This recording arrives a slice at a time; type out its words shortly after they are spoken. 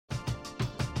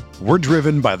We're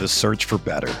driven by the search for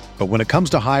better. But when it comes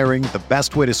to hiring, the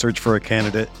best way to search for a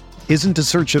candidate isn't to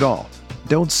search at all.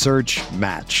 Don't search,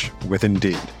 match with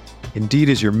Indeed. Indeed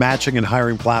is your matching and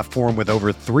hiring platform with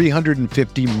over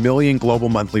 350 million global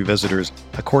monthly visitors,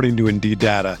 according to Indeed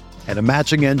data, and a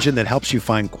matching engine that helps you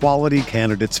find quality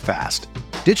candidates fast.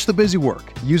 Ditch the busy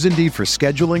work. Use Indeed for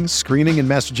scheduling, screening, and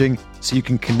messaging so you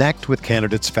can connect with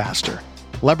candidates faster.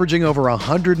 Leveraging over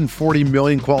 140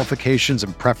 million qualifications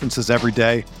and preferences every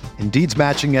day, Indeed's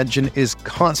matching engine is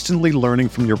constantly learning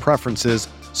from your preferences,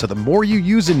 so the more you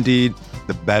use Indeed,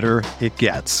 the better it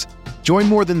gets. Join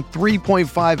more than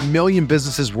 3.5 million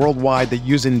businesses worldwide that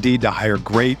use Indeed to hire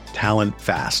great talent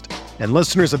fast. And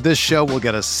listeners of this show will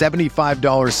get a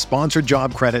 $75 sponsored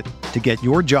job credit to get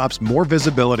your jobs more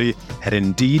visibility at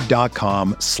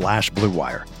Indeed.com/Blue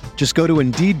Wire. Just go to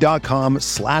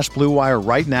Indeed.com/Blue Wire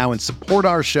right now and support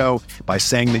our show by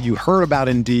saying that you heard about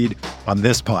Indeed on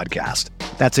this podcast.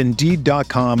 That's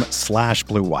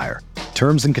Indeed.com/Blue Wire.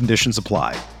 Terms and conditions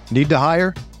apply. Need to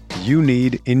hire? You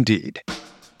need Indeed.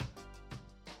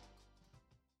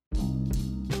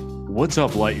 What's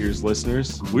up, Light Years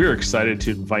listeners? We're excited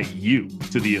to invite you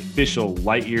to the official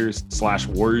Light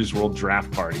Years/Warriors World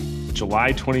Draft Party,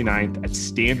 July 29th at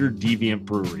Standard Deviant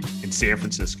Brewery in San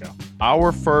Francisco.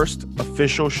 Our first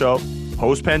official show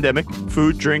post-pandemic,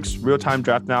 food, drinks, real-time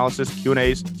draft analysis,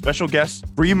 Q&As, special guests,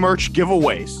 free merch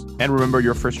giveaways. And remember,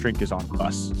 your first drink is on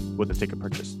us with a ticket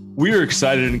purchase. We are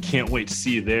excited and can't wait to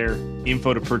see you there.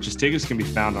 Info to purchase tickets can be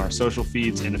found on our social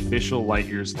feeds and official Light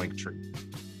Years link tree.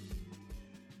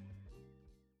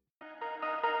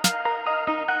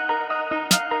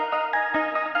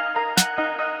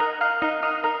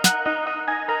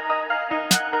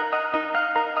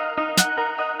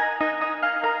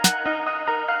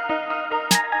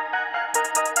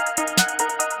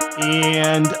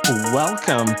 And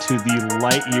welcome to the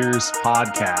Light Years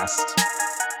podcast.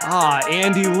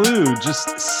 Andy Liu,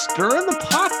 just stirring the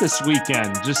pot this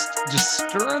weekend. Just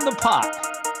stirring the pot.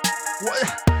 What?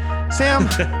 Sam,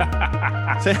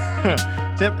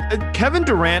 Kevin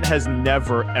Durant has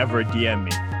never, ever DM'd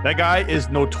me. That guy is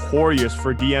notorious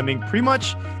for DMing pretty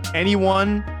much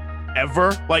anyone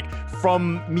ever, like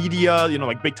from media,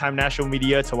 like big time national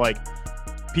media to like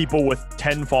people with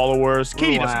 10 followers.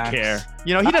 KD doesn't care.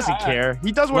 He doesn't care.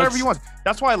 He does whatever he wants.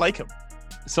 That's why I like him.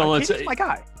 So KD's my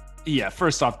guy. Yeah,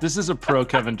 first off, this is a pro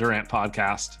Kevin Durant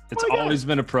podcast. It's always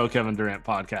been a pro Kevin Durant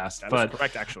podcast. That's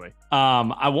correct, actually.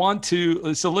 I want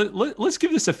to, so let's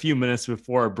give this a few minutes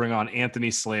before I bring on Anthony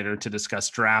Slater to discuss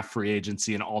draft, free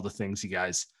agency, and all the things you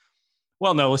guys,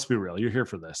 well, no, let's be real. You're here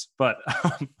for this. But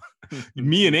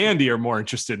me and Andy are more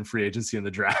interested in free agency and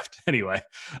the draft anyway.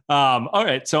 All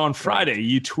right. So on Friday,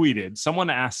 you tweeted, someone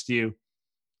asked you,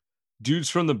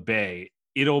 dudes from the Bay,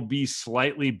 it'll be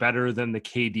slightly better than the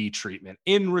KD treatment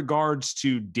in regards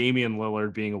to Damian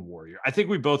Lillard being a Warrior. I think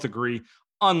we both agree,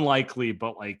 unlikely,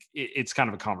 but like it's kind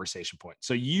of a conversation point.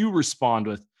 So you respond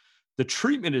with, the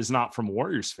treatment is not from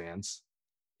Warriors fans.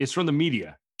 It's from the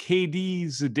media.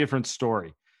 KD's a different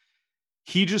story.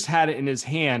 He just had it in his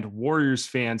hand. Warriors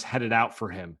fans had it out for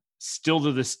him. Still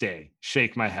to this day,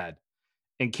 shake my head.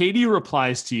 And KD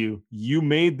replies to you, you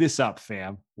made this up,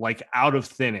 fam, like out of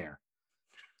thin air.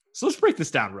 So let's break this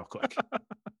down real quick.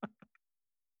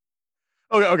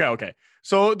 Okay.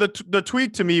 So the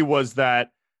tweet to me was that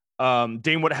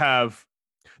Dame would have,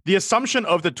 the assumption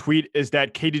of the tweet is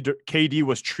that KD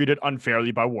was treated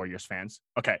unfairly by Warriors fans.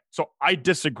 Okay, so I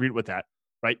disagreed with that,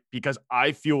 right? Because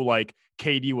I feel like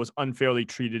KD was unfairly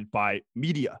treated by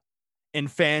media and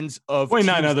fans of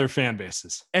 29 other fan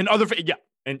bases. And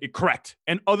correct.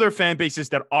 And other fan bases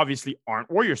that obviously aren't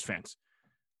Warriors fans.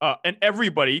 And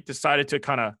everybody decided to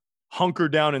kind of hunker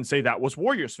down and say that was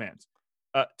Warriors fans.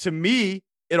 To me,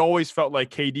 it always felt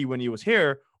like KD, when he was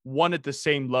here, wanted the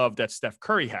same love that Steph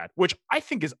Curry had, which I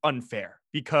think is unfair,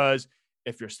 because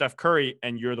if you're Steph Curry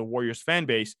and you're the Warriors fan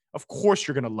base, of course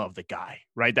you're going to love the guy,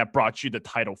 right? That brought you the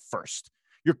title first.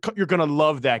 You're going to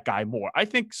love that guy more. I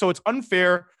think so. It's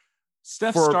unfair.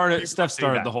 Steph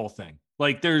started the whole thing.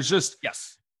 Like there's just,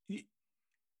 yes.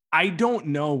 I don't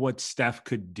know what Steph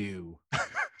could do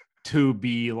to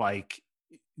be like,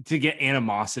 to get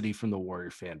animosity from the Warrior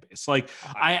fan base. Like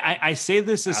I say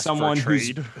this as someone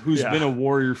who's been a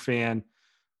Warrior fan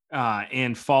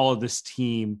and followed this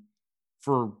team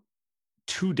for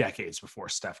 2 decades before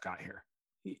Steph got here.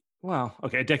 Well,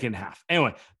 okay, a decade and a half.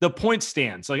 Anyway, the point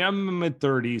stands. Like I'm in my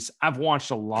mid-30s. I've watched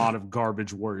a lot of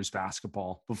garbage Warriors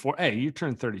basketball before. Hey, you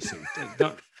turned 30 soon.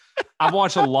 I've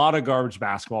watched a lot of garbage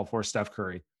basketball for Steph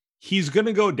Curry. He's going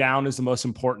to go down as the most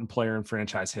important player in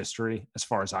franchise history, as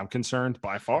far as I'm concerned.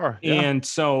 By far. Yeah. And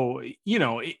so,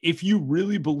 if you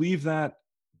really believe that,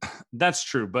 That's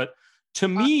true. But to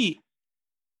me,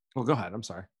 well, go ahead. I'm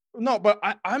sorry. No, but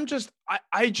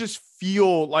I just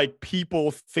feel like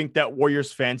people think that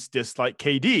Warriors fans dislike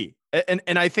KD.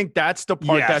 And I think that's the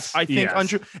part that's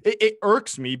untrue. It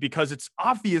irks me because it's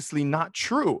obviously not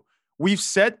true. We've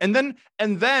said, and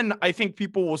then I think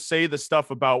people will say the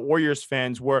stuff about Warriors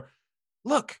fans where,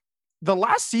 look, the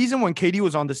last season when KD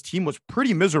was on this team was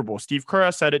pretty miserable. Steve Kerr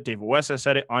has said it. David West has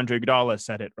said it. Andre Iguodala has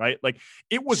said it, right? Like,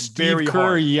 it was very Steve Kerr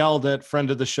hard. yelled at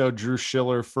friend of the show, Drew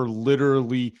Schiller, for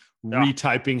literally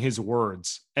retyping his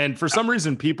words. And for some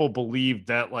reason, people believe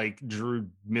that like Drew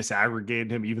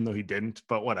misaggregated him, even though he didn't,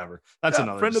 but whatever. That's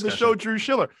another friend discussion. of the show, Drew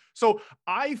Schiller. So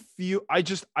I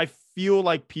feel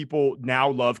like people now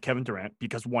love Kevin Durant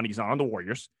because one, he's on the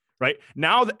Warriors. Right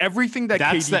now, everything that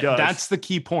KD does. That's the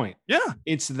key point. Yeah.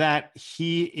 It's that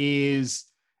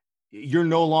you're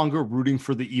no longer rooting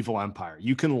for the evil empire.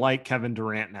 You can like Kevin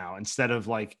Durant now instead of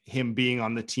like him being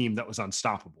on the team that was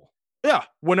unstoppable. Yeah.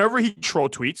 Whenever he troll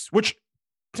tweets, which,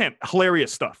 Sam,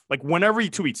 hilarious stuff. Like whenever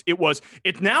he tweets,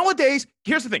 it's nowadays.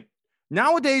 Here's the thing.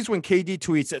 Nowadays, when KD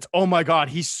tweets, it's, oh my God,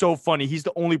 he's so funny. He's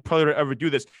the only player to ever do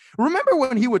this. Remember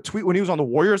when he would tweet when he was on the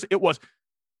Warriors? It was,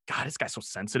 God, this guy's so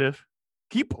sensitive.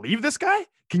 Can you believe this guy?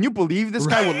 Can you believe this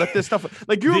guy would let this stuff?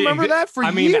 Like, you remember that for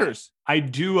years? I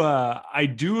do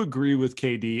agree with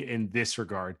KD in this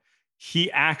regard. He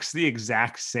acts the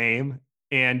exact same,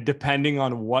 and depending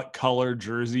on what color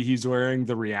jersey he's wearing,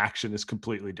 the reaction is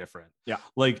completely different. Yeah.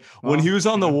 Like when he was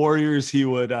on the Warriors, he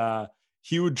would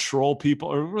troll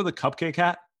people. Remember the Cupcake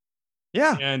hat?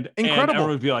 Yeah. And incredible. And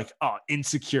everyone would be like, oh,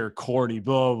 insecure, corny,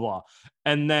 blah, blah, blah.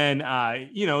 And then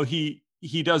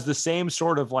he does the same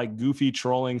sort of like goofy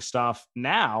trolling stuff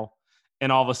now.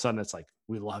 And all of a sudden it's like,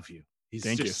 we love you.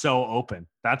 He's so open.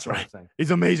 That's right thing. He's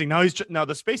amazing. Now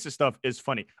the Spaces stuff is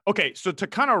funny. Okay. So to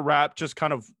kind of wrap just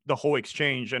kind of the whole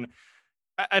exchange, and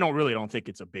I don't think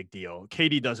it's a big deal.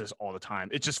 KD does this all the time.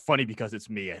 It's just funny because it's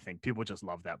me. I think people just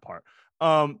love that part.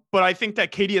 But I think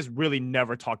that KD has really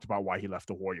never talked about why he left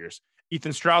the Warriors.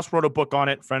 Ethan Strauss wrote a book on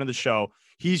it, friend of the show.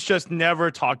 He's just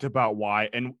never talked about why,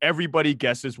 and everybody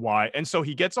guesses why. And so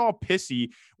he gets all pissy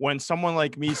when someone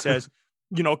like me says,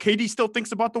 KD still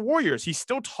thinks about the Warriors. He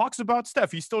still talks about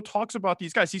Steph. He still talks about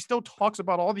these guys. He still talks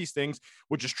about all these things,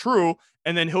 which is true.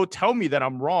 And then he'll tell me that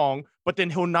I'm wrong, but then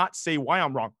he'll not say why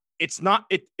I'm wrong. It's not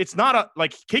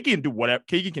like KD can do whatever.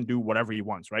 KD can do whatever he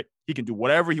wants, right? He can do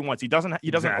whatever he wants. He doesn't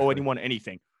owe anyone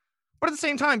anything. But at the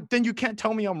same time, then you can't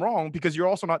tell me I'm wrong because you're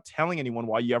also not telling anyone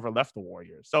why you ever left the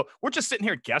Warriors. So we're just sitting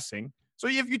here guessing. So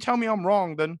if you tell me I'm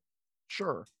wrong, then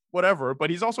sure, whatever. But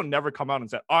he's also never come out and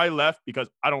said, I left because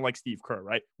I don't like Steve Kerr,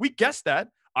 right? We guessed that.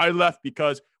 I left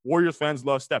because Warriors fans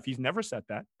love Steph. He's never said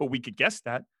that, but we could guess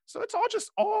that. So it's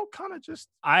all kind of just.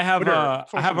 I have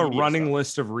a running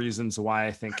list of reasons why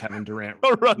I think Kevin Durant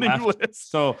a running left.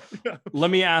 List. So let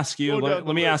me ask you. Let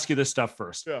me ask you this stuff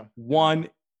first. Yeah. One,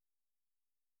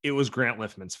 it was Grant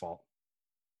Liffman's fault.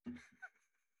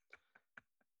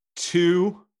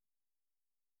 2,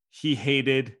 he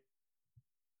hated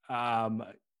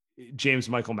James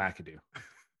Michael McAdoo.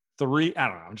 3, I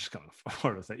don't know. I'm just going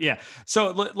forward with it. Yeah. So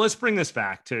let's bring this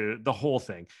back to the whole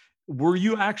thing. Were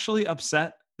you actually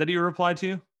upset that he replied to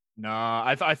you? No,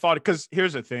 I thought, because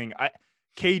here's the thing.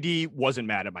 KD wasn't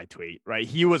mad at my tweet, right?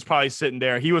 He was probably sitting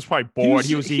there. He was probably bored.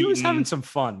 He was having some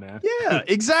fun, man. Yeah,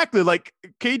 exactly. Like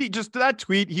KD, just that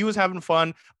tweet, he was having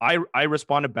fun. I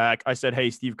responded back. I said,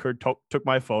 hey, Steve Kerr took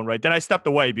my phone, right? Then I stepped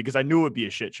away because I knew it would be a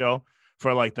shit show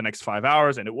for like the next 5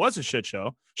 hours, and it was a shit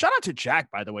show. Shout out to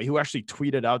Jack, by the way, who actually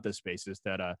tweeted out the Spaces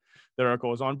that article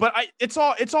was on. But it's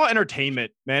all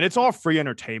entertainment, man. It's all free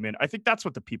entertainment. I think that's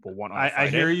what the people want. I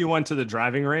hear you went to the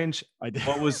driving range. I did.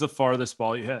 What was the farthest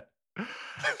ball you hit?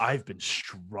 I've been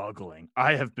struggling.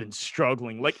 I have been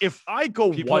struggling. Like if I go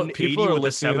 180 with a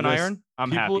 7-iron,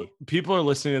 I'm happy. People are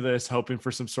listening to this hoping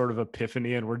for some sort of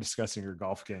epiphany, and we're discussing your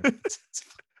golf game. It's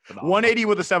 180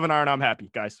 with a 7-iron, I'm happy,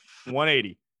 guys.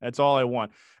 180. That's all I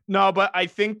want. No, but I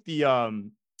think the other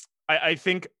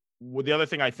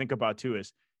thing I think about too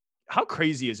is how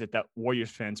crazy is it that Warriors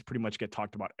fans pretty much get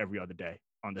talked about every other day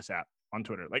on this app, on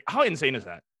Twitter? Like how insane is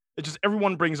that? It's just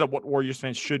everyone brings up what Warriors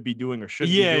fans should be doing or should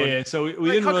be doing. Yeah. So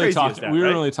we didn't really talk. We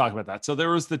didn't really talk about that. So there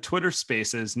was the Twitter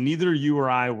Spaces. Neither you or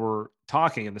I were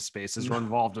talking in the Spaces. We're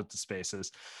involved with the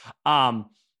Spaces.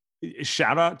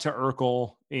 Shout out to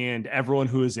Urkel and everyone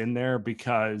who is in there,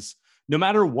 because no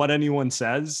matter what anyone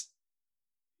says,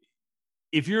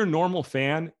 if you're a normal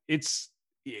fan, it's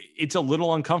a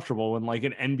little uncomfortable when like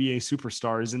an NBA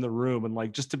superstar is in the room, and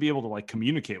like just to be able to like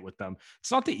communicate with them,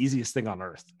 it's not the easiest thing on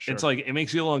earth. Sure. It's like, it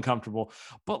makes you a little uncomfortable,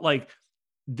 but like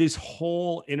this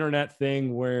whole internet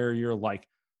thing where you're like,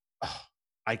 oh,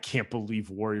 I can't believe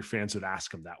Warrior fans would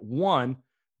ask him that. One,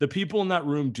 the people in that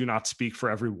room do not speak for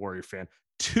every Warrior fan.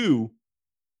 Two,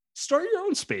 start your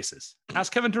own spaces.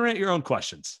 Ask Kevin Durant your own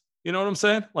questions. You know what I'm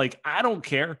saying? Like, I don't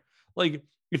care. Like,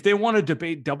 if they want to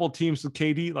debate double teams with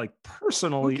KD, like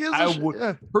personally,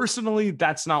 personally,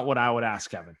 that's not what I would ask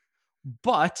Kevin.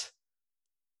 But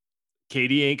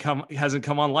KD hasn't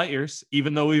come on light years,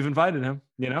 even though we've invited him,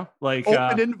 you know, like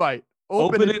open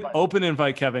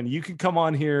invite, Kevin. You can come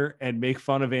on here and make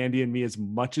fun of Andy and me as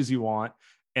much as you want,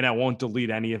 and I won't delete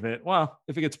any of it. Well,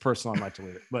 if it gets personal, I might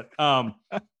delete it. But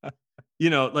you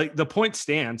know, like the point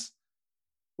stands.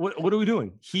 What are we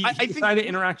doing? He decided to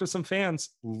interact with some fans.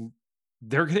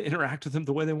 They're going to interact with him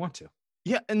the way they want to.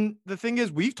 Yeah, and the thing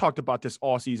is, we've talked about this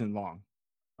all season long.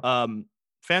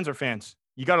 Fans are fans.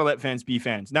 You got to let fans be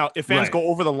fans. Now, if fans go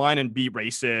over the line and be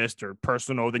racist or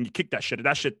personal, then you kick that shit.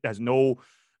 That shit has nowhere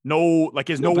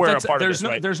a part of this.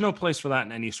 There's no place for that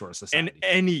in any sort of society. In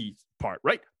any part,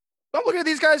 right? Don't look at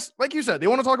these guys. Like you said, they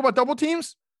want to talk about double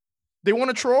teams. They want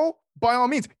to troll. By all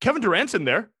means, Kevin Durant's in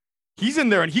there. He's in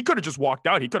there, and he could have just walked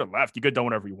out. He could have left. He could have done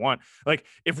whatever he want. Like,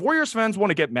 if Warriors fans want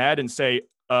to get mad and say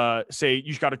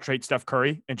you got to trade Steph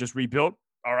Curry and just rebuild,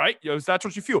 all right, that's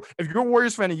what you feel. If you're a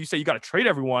Warriors fan and you say you got to trade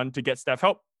everyone to get Steph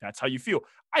help, that's how you feel.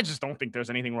 I just don't think there's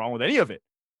anything wrong with any of it.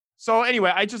 So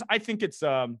anyway, I think it's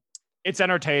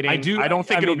entertaining. I don't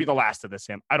think it'll be the last of this,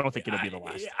 Sam. I don't think it'll be the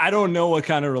last. I don't know what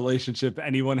kind of relationship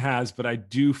anyone has, but I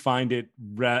do find it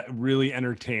really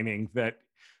entertaining that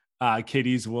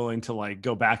KD's willing to like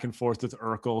go back and forth with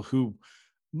Urkel, who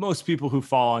most people who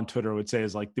follow on Twitter would say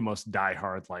is like the most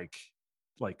diehard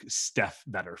like Steph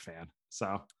better fan.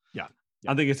 So yeah.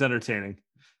 I think it's entertaining.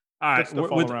 All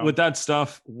right, with that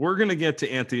stuff, we're gonna get to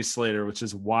Anthony Slater, which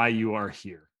is why you are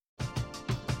here.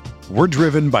 We're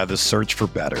driven by the search for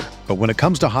better, but when it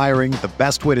comes to hiring, the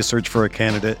best way to search for a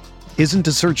candidate isn't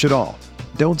to search at all.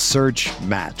 Don't search,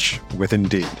 match with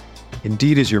Indeed.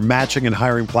 Indeed is your matching and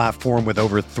hiring platform with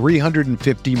over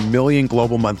 350 million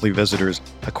global monthly visitors,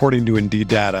 according to Indeed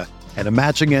data, and a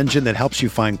matching engine that helps you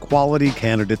find quality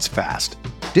candidates fast.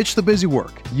 Ditch the busy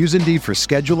work. Use Indeed for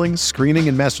scheduling, screening,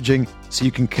 and messaging so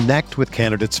you can connect with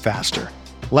candidates faster.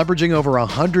 Leveraging over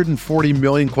 140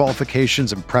 million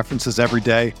qualifications and preferences every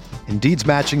day, Indeed's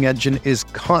matching engine is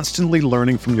constantly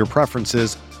learning from your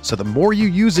preferences, so the more you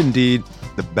use Indeed,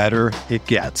 the better it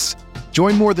gets.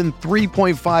 Join more than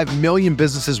 3.5 million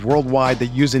businesses worldwide that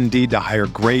use Indeed to hire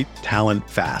great talent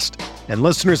fast. And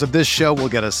listeners of this show will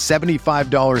get a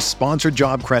 $75 sponsored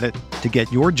job credit to get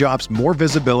your jobs more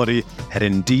visibility at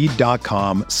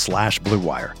Indeed.com/Blue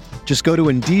Wire. Just go to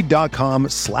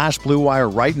Indeed.com/Blue Wire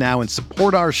right now and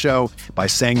support our show by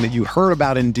saying that you heard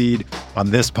about Indeed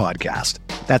on this podcast.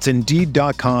 That's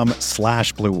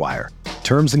Indeed.com/Blue Wire.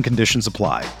 Terms and conditions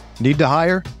apply. Need to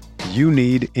hire? You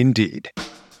need Indeed.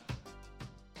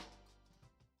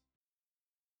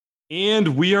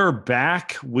 And we are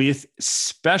back with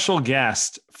special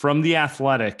guest from The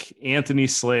Athletic, Anthony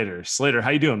Slater. Slater, how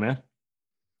you doing, man?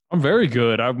 I'm very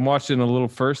good. I'm watching a little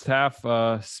first half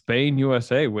Spain,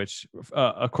 USA, which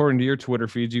according to your Twitter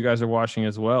feeds, you guys are watching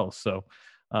as well. So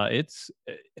Pau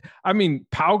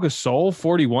Gasol,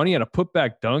 41. He had a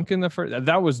putback dunk in the first.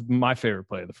 That was my favorite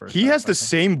play of the first. He has the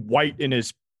same white in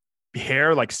his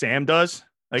hair like Sam does.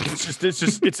 Like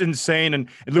it's insane. And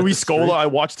Luis Scola, I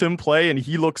watched him play, and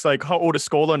he looks like, how old is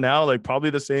Scola now? Like probably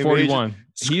the same 41. age.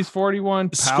 He's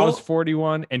 41. Pau's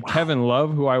 41, and wow. Kevin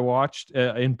Love, who I watched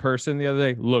in person the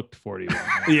other day, looked 41.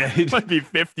 Yeah, he might be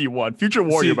 51. Future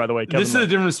Warrior, by the way. Kevin Love. Is the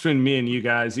difference between me and you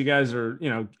guys. You guys are,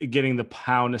 getting the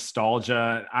Pau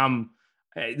nostalgia.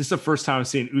 This is the first time I've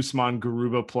seen Usman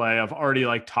Garuba play. I've already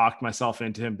talked myself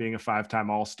into him being a 5-time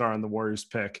All-Star in the Warriors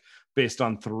pick based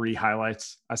on 3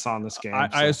 highlights I saw in this game.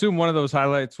 I assume one of those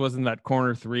highlights wasn't that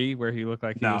corner 3 where he looked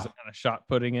like he was kind of shot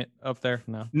putting it up there.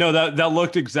 No, that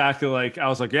looked exactly like, I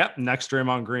was like, yep, next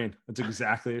Draymond Green. That's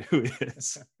exactly who he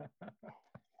is.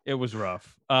 It was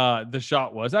rough. The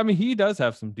shot was, he does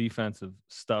have some defensive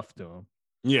stuff to him.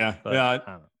 Yeah. But,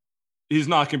 yeah. He's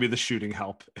not going to be the shooting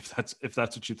help if that's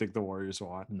what you think the Warriors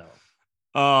want.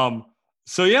 No.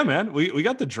 So yeah, man, we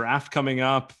got the draft coming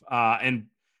up, and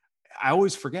I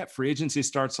always forget free agency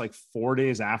starts 4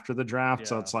 days after the draft. Yeah.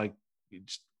 So it's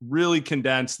it's really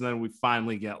condensed. And then we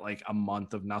finally get a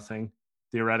month of nothing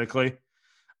theoretically.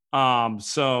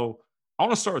 So I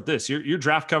want to start with this. Your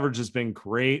draft coverage has been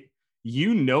great.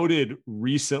 You noted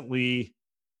recently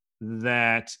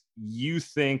that you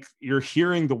think you're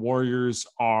hearing the Warriors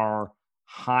are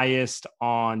highest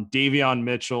on Davion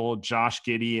Mitchell, Josh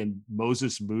Giddey, and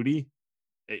Moses Moody.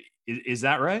 Is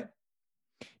that right?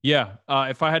 Yeah.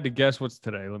 If I had to guess, what's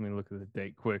today? Let me look at the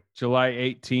date quick. July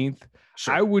 18th.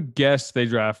 Sure. I would guess they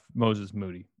draft Moses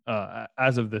Moody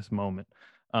as of this moment.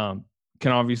 Can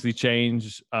obviously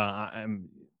change.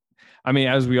 I mean,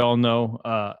 as we all know,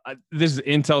 this is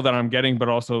intel that I'm getting, but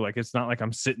also like it's not like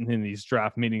I'm sitting in these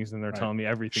draft meetings and they're telling me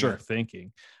everything they're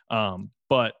thinking.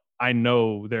 But I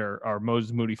know there are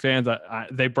Moses Moody fans.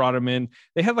 They brought him in.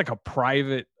 They had like a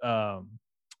private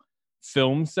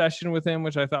film session with him,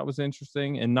 which I thought was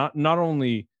interesting. And not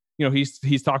only, you know,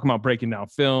 he's talking about breaking down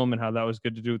film and how that was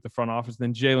good to do with the front office.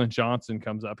 Then Jalen Johnson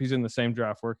comes up. He's in the same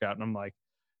draft workout, and I'm like,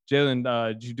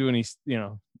 Jalen, did you do any,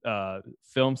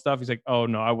 film stuff? He's like, oh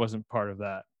no, I wasn't part of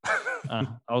that. I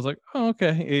was like, oh,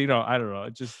 okay. I don't know.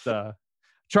 Just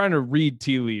trying to read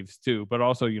tea leaves too, but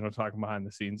also, talking behind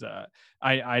the scenes.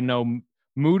 I know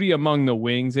Moody among the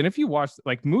wings. And if you watch,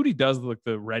 like, Moody does look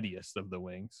the readiest of the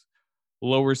wings,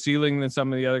 lower ceiling than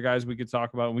some of the other guys we could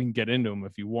talk about. We can get into them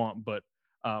if you want, but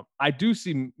I do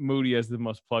see Moody as the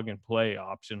most plug and play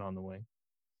option on the wing.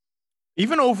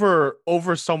 Even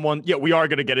over someone, yeah, we are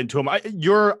going to get into him.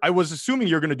 I was assuming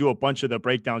you're going to do a bunch of the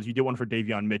breakdowns. You did one for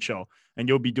Davion Mitchell, and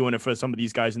you'll be doing it for some of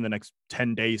these guys in the next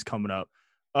 10 days coming up.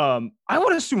 I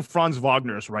would assume Franz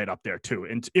Wagner is right up there too.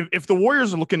 And if the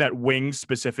Warriors are looking at wings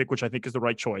specific, which I think is the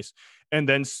right choice, and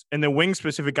then wing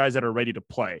specific guys that are ready to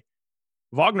play,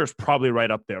 Wagner's probably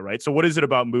right up there, right? So what is it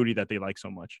about Moody that they like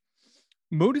so much?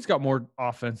 Moody's got more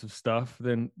offensive stuff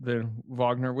than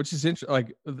Wagner, which is interesting.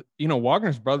 Like,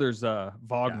 Wagner's brother's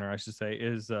Wagner, I should say,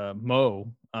 is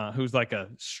Mo, who's like a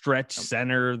stretch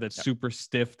center that's super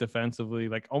stiff defensively,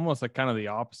 like almost like kind of the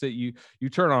opposite. You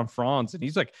turn on Franz, and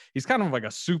he's kind of like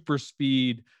a super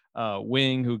speed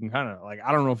wing who can kind of, like,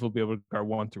 I don't know if he'll be able to guard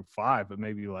 1 through 5, but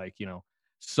maybe like,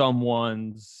 some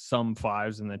 1s, some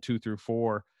 5s, and then 2 through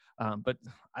 4. But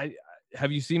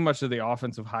have you seen much of the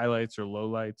offensive highlights or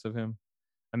lowlights of him?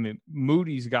 I mean,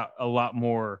 Moody's got a lot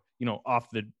more, off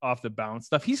the bounce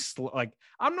stuff. He's like,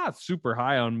 I'm not super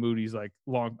high on Moody's like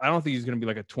long. I don't think he's going to be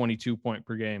like a 22 point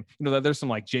per game. There's some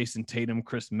like Jason Tatum,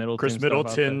 Chris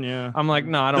Middleton. Yeah. I'm like,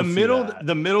 no, I don't.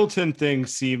 The Middleton thing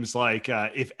seems like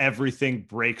if everything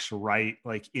breaks right,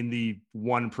 like in the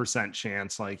 1%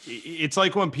 chance, like it's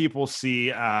like when people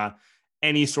see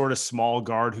any sort of small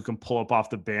guard who can pull up off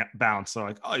the bounce. They're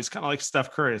like, oh, he's kind of like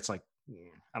Steph Curry. It's like,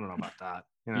 I don't know about that.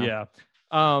 Yeah.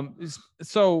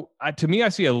 So to me, I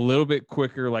see a little bit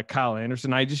quicker, like Kyle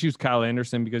Anderson. I just use Kyle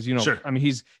Anderson because, Sure. I mean,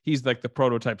 he's like the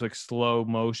prototype, like slow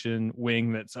motion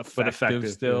wing that's effective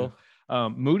still. Yeah.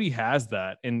 Moody has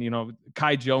that. And,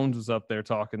 Kai Jones was up there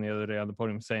talking the other day on the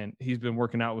podium saying he's been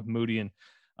working out with Moody, and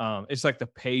it's like the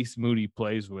pace Moody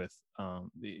plays with.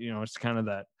 It's kind of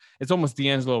that, it's almost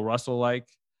D'Angelo Russell like,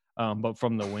 but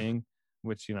from the wing,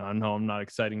 which, I know I'm not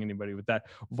exciting anybody with that.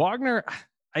 Wagner,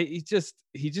 he just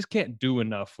can't do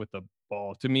enough with the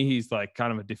ball. To me, he's like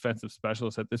kind of a defensive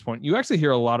specialist at this point. You actually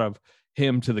hear a lot of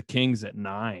him to the Kings at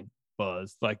 9,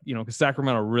 Buzz, like, because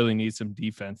Sacramento really needs some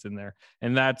defense in there.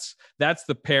 And that's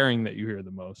the pairing that you hear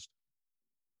the most.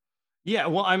 Yeah,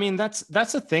 well, I mean, that's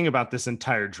the thing about this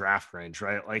entire draft range,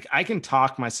 right? Like, I can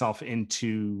talk myself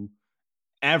into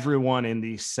everyone in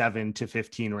the 7 to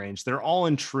 15 range. They're all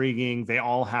intriguing. They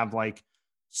all have like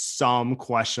some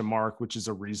question mark, which is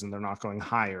a reason they're not going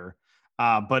higher.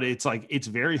 But it's like, it's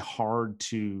very hard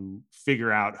to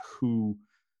figure out who,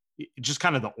 just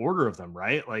kind of the order of them,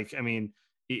 right? Like, I mean,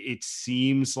 it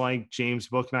seems like James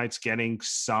Bouknight's getting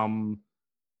some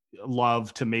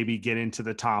love to maybe get into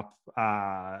the top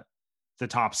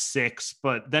 6.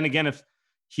 But then again, if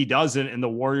he doesn't and the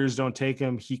Warriors don't take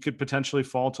him, he could potentially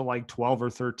fall to like 12 or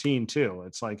 13 too.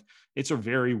 It's like, it's a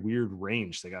very weird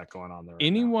range they got going on there.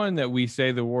 Anyone that we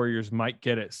say the Warriors might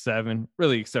get at 7,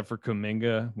 really, except for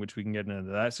Kuminga, which we can get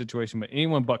into that situation, but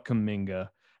anyone but Kuminga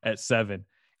at 7,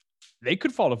 they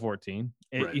could fall to 14.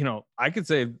 Right. I could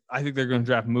say, I think they're going to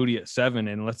draft Moody at 7.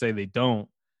 And let's say they don't,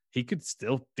 he could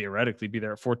still theoretically be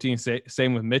there at 14.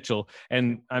 Same with Mitchell.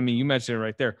 And I mean, you mentioned it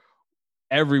right there.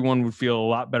 Everyone would feel a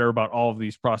lot better about all of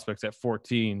these prospects at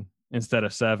 14 instead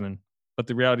of 7. But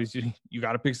the reality is you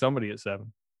got to pick somebody at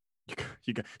 7.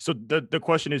 So the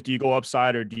question is, do you go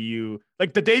upside, or do you,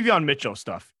 like, the Davion Mitchell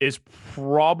stuff is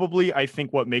probably, I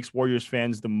think, what makes Warriors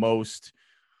fans the most,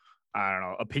 I don't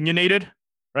know, opinionated,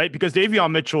 right? Because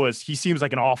Davion Mitchell he seems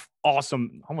like an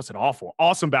awesome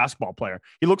basketball player.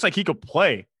 He looks like he could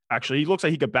play. Actually, he looks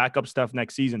like he could back up stuff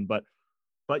next season. But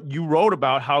you wrote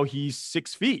about how he's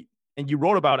 6 feet. And you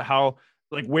wrote about how,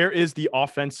 like, where is the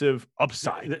offensive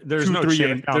upside? There's no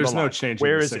change. There's no change.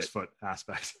 Where is the 6-foot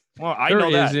aspect? Well, I know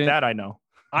that. That I know.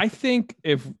 I think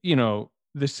if,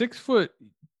 the 6 foot,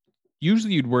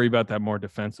 usually you'd worry about that more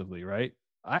defensively, right?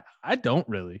 I don't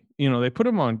really. They put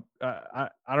him on. I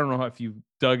don't know if you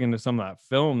dug into some of that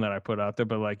film that I put out there,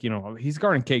 but like he's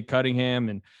guarding Cade Cunningham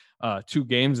and 2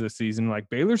 games this season. Like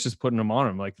Baylor's just putting him on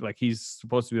him. Like he's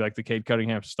supposed to be like the Cade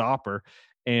Cunningham stopper.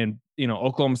 And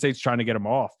Oklahoma State's trying to get him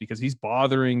off because he's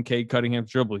bothering Cade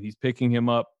Cunningham's dribble. He's picking him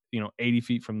up 80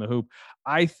 feet from the hoop.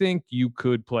 I think you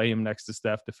could play him next to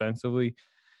Steph defensively.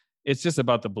 It's just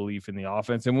about the belief in the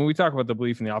offense. And when we talk about the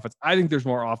belief in the offense, I think there's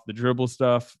more off the dribble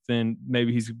stuff than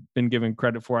maybe he's been given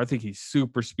credit for. I think he's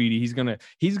super speedy. He's gonna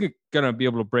be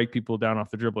able to break people down off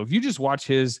the dribble. If you just watch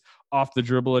his off the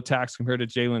dribble attacks compared to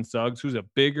Jalen Suggs, who's a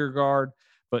bigger guard,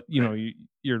 but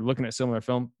you're looking at similar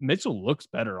film, Mitchell looks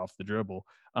better off the dribble,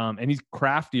 and he's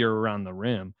craftier around the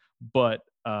rim. But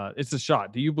it's a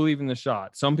shot. Do you believe in the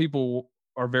shot? Some people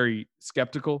are very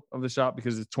skeptical of the shot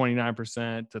because it's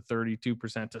 29% to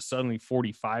 32% to suddenly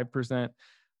 45%.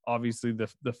 Obviously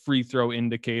the free throw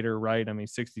indicator, right? I mean,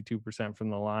 62% from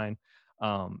the line.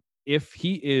 If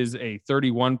he is a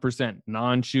 31%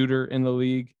 non-shooter in the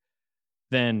league,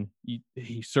 then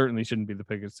he certainly shouldn't be the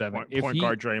pick at 7. Point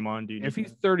guard Draymond, dude. If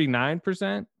he's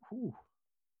 39%,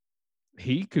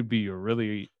 he could be a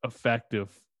really effective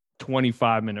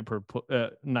 25-minute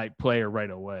per night player right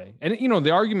away. And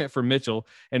the argument for Mitchell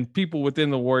and people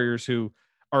within the Warriors who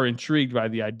are intrigued by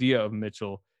the idea of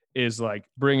Mitchell is like,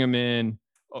 bring him in.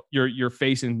 You're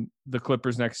facing the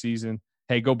Clippers next season.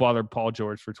 Hey, go bother Paul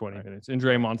George for 20 minutes. And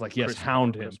Draymond's like, yes,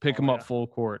 hound him, pick him up full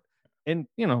court. And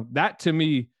that to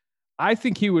me, I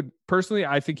think he would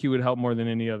help more than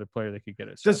any other player that could get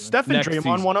it. Does Steph and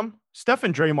Draymond want him? Steph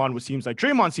and Draymond seems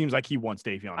like he wants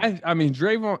Davion. I mean,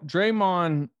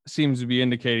 Draymond seems to be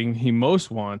indicating he most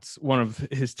wants one of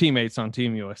his teammates on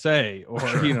Team USA or,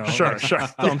 sure.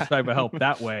 some type of help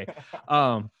that way.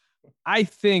 I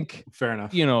think, fair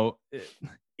enough.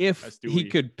 If he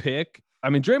could pick,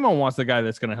 I mean, Draymond wants the guy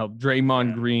that's going to help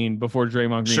Draymond Green before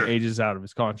Draymond Green ages out of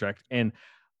his contract. And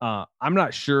I'm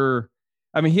not sure.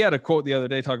 I mean, he had a quote the other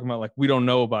day talking about like, we don't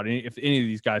know about if any of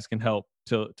these guys can help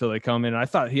till they come in. And I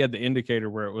thought he had the indicator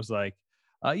where it was like,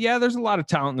 there's a lot of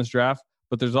talent in this draft,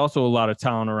 but there's also a lot of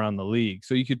talent around the league.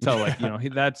 So you could tell like,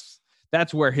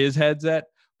 that's where his head's at.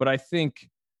 But I think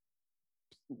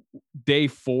day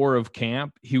 4 of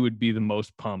camp, he would be the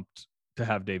most pumped to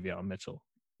have Davion Mitchell,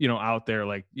 out there,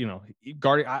 like,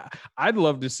 guarding. I'd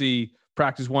love to see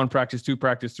practice 1, practice 2,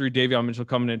 practice 3, Davion Mitchell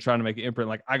coming in trying to make an imprint.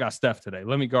 Like, I got Steph today.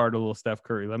 Let me guard a little Steph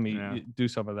Curry. Let me do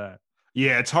some of that.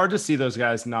 Yeah, it's hard to see those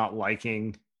guys not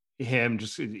liking him.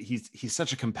 Just he's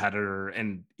such a competitor,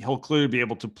 and he'll clearly be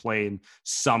able to play in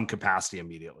some capacity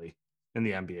immediately in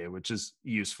the NBA, which is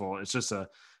useful. It's just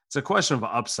it's a question of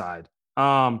upside.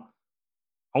 I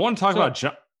want to talk about.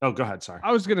 Oh, go ahead. Sorry.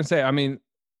 I was gonna say. I mean,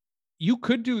 you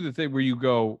could do the thing where you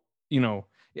go.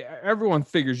 Everyone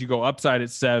figures you go upside at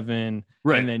 7,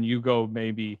 right? And then you go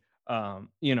maybe,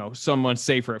 someone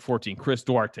safer at 14. Chris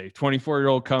Duarte,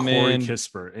 24-year-old come Corey in.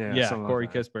 Kispert, Corey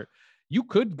Kispert. You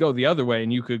could go the other way,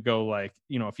 and you could go like,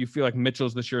 if you feel like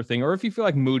Mitchell's the sure thing, or if you feel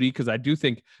like Moody, because I do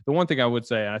think the one thing I would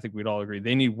say, and I think we'd all agree,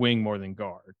 they need wing more than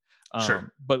guard.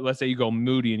 Sure. But let's say you go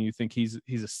Moody and you think he's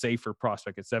a safer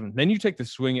prospect at 7. Then you take the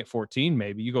swing at 14.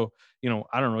 Maybe you go,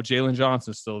 I don't know, Jalen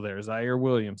Johnson's still there, Zaire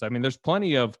Williams. I mean, there's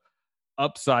plenty of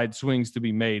upside swings to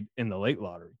be made in the late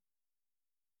lottery.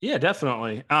 Yeah,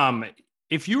 definitely.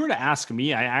 If you were to ask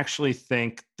me, I actually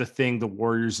think the thing the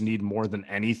Warriors need more than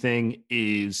anything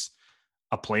is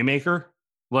a playmaker.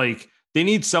 Like, they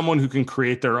need someone who can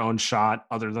create their own shot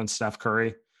other than Steph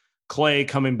Curry. Klay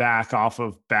coming back off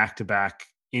of back-to-back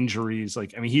injuries.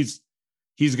 Like, I mean, he's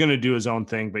going to do his own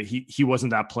thing, but he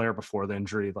wasn't that player before the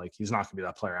injury. Like, he's not going to be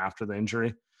that player after the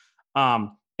injury.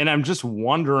 And I'm just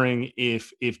wondering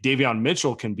if Davion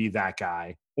Mitchell can be that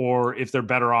guy, or if they're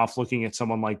better off looking at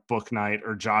someone like Bouknight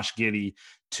or Josh Giddey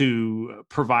to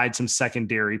provide some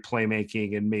secondary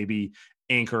playmaking and maybe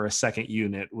anchor a second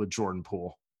unit with Jordan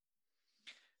Poole.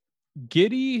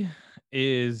 Giddey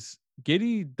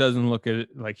doesn't look at it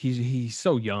like he's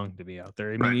so young to be out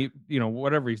there. I mean,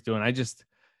 whatever he's doing, I just,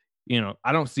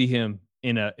 I don't see him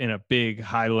in a big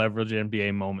high leverage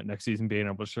NBA moment next season being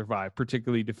able to survive,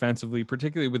 particularly defensively,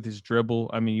 particularly with his dribble.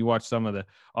 I mean, you watch some of the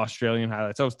Australian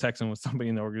highlights. I was texting with somebody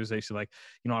in the organization, like,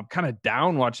 I'm kind of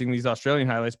down watching these Australian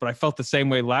highlights, but I felt the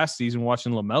same way last season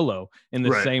watching LaMelo in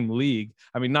the same league.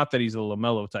 I mean, not that he's a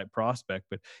LaMelo type prospect,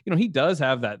 but he does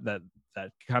have that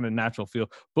kind of natural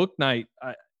feel. Bouknight,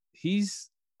 I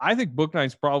think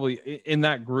Bouknight's probably in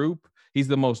that group. He's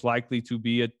the most likely to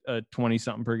be a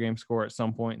 20-something per game scorer at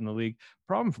some point in the league.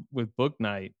 Problem with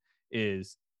Bouknight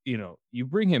is, you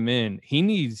bring him in, he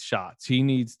needs shots, he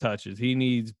needs touches, he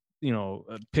needs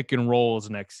pick and rolls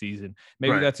next season.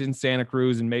 Maybe Right. that's in Santa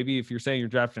Cruz. And maybe if you're saying you're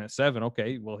drafting at 7,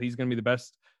 okay, well, he's going to be the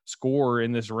best scorer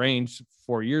in this range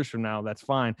 4 years from now. That's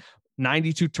fine.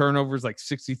 92 turnovers, like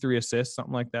 63 assists,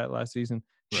 something like that last season.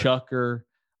 Right. Chucker.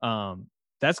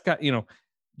 That's got,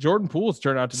 Jordan Poole's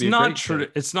turned out to be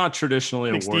It's not traditionally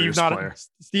a Warriors player.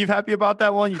 Steve happy about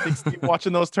that one? You think Steve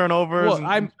watching those turnovers?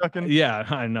 Well, yeah,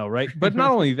 I know, right? But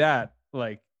not only that,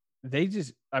 like they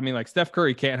just, like Steph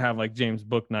Curry can't have like James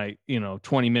Bouknight,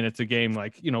 20 minutes a game.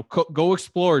 Like, go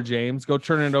explore, James. Go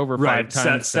turn it over 5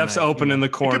 times. Steph's tonight, open in the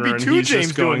corner and he's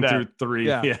just going through 3.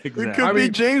 Yeah, exactly. It could be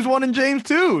James 1 and James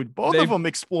 2. Both of them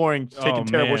exploring, taking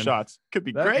terrible shots. Could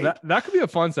be great. That could be a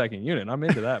fun second unit. I'm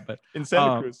into that. But in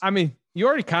Santa Cruz. You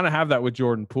already kind of have that with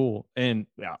Jordan Poole. And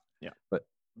yeah. But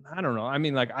I don't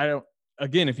know.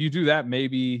 Again, if you do that,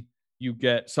 maybe you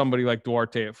get somebody like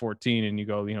Duarte at 14 and you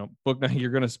go, Bouknight, you're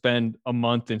going to spend a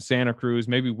month in Santa Cruz,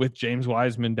 maybe with James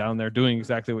Wiseman down there doing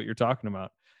exactly what you're talking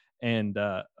about. And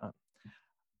I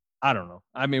don't know.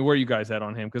 Where are you guys at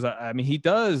on him? Because he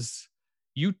does.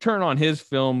 You turn on his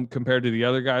film compared to the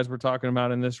other guys we're talking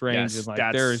about in this range, and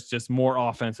there is just more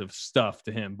offensive stuff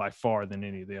to him by far than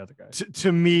any of the other guys.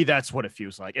 To me, that's what it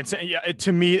feels like.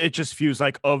 To me, it just feels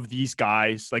like of these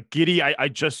guys, like Giddey. I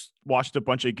just watched a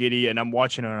bunch of Giddey, and I'm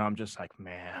watching it, and I'm just like,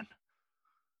 man,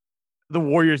 the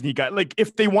Warriors need guys. Like,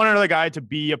 if they want another guy to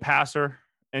be a passer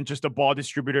and just a ball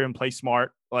distributor and play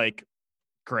smart, like,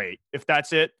 great. If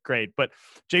that's it, great. But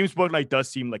James Bouknight does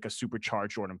seem like a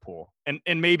supercharged Jordan Poole, and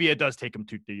maybe it does take him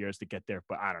 2-3 years to get there.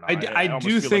 But I don't know. I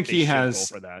do think he has.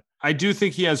 For that. I do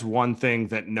think he has one thing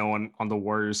that no one on the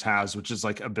Warriors has, which is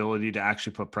like ability to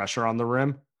actually put pressure on the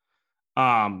rim.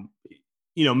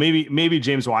 Maybe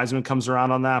James Wiseman comes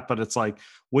around on that, but it's like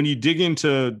when you dig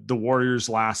into the Warriors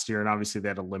last year, and obviously they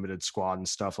had a limited squad and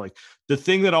stuff. Like the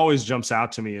thing that always jumps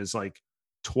out to me is like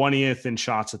 20th in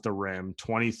shots at the rim,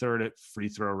 23rd at free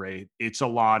throw rate. It's a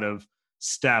lot of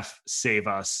Steph, save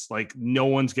us. Like no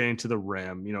one's getting to the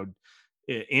rim.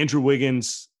 Andrew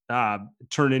Wiggins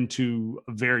turned into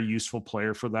a very useful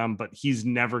player for them, but he's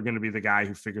never going to be the guy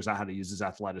who figures out how to use his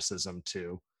athleticism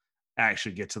to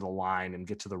actually get to the line and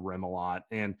get to the rim a lot.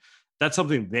 And that's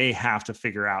something they have to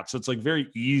figure out. So it's like very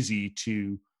easy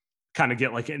to kind of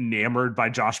get like enamored by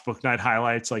Josh Bouknight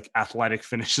highlights, like athletic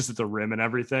finishes at the rim and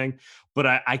everything. But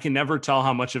I can never tell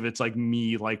how much of it's like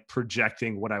me, like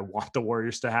projecting what I want the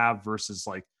Warriors to have versus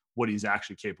like what he's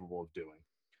actually capable of doing.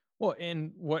 Well,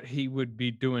 and what he would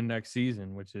be doing next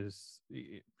season, which is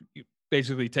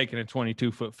basically taking a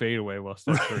 22-foot fadeaway while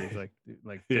Steph Curry's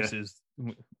like this is,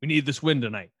 we need this win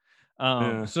tonight.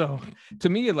 So to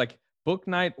me, like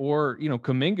Bouknight or,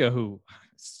 Kuminga, who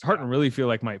starting to really feel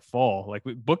like might fall. Like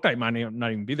Bouknight might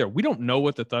not even be there. We don't know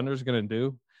what the Thunder is going to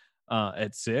do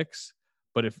at 6,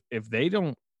 but if they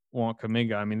don't want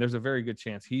Kuminga, there's a very good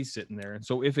chance he's sitting there. And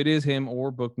so if it is him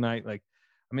or Bouknight, like,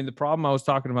 the problem I was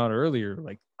talking about earlier,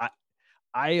 like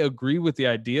I agree with the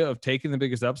idea of taking the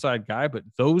biggest upside guy, but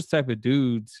those type of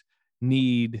dudes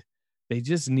they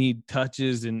just need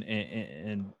touches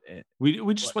and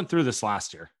we just went through this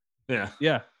last year. Yeah.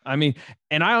 Yeah.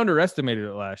 And I underestimated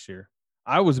it last year.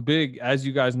 I was big, as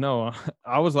you guys know,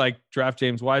 I was like draft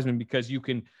James Wiseman because you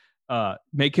can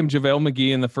make him JaVale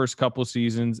McGee in the first couple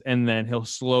seasons, and then he'll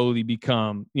slowly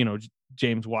become,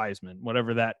 James Wiseman,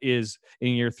 whatever that is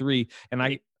in year 3.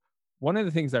 And one of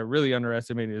the things I really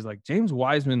underestimated is like James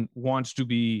Wiseman wants to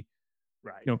be,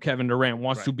 right. Kevin Durant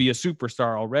wants to be a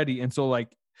superstar already. And so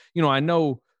like, I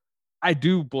know I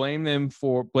do blame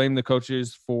the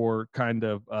coaches for kind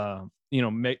of,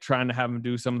 trying to have him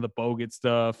do some of the Bogut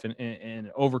stuff and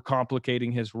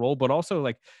overcomplicating his role. But also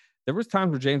like there was times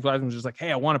where James Wiseman was just like,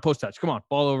 hey, I want a post touch. Come on,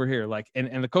 ball over here. Like,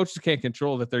 and the coaches can't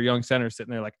control that their young center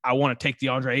sitting there like, I want to take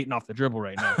DeAndre Ayton off the dribble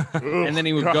right now. And then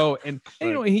he would go and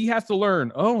he has to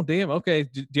learn, oh, damn, okay,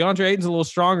 DeAndre Ayton's a little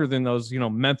stronger than those,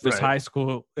 Memphis high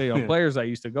school players I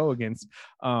used to go against.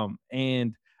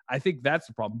 And I think that's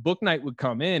the problem. Bouknight would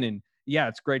come in and, yeah,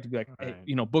 it's great to be like, hey,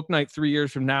 Bouknight 3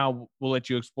 years from now, we'll let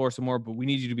you explore some more, but we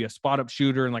need you to be a spot up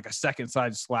shooter and like a second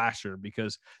side slasher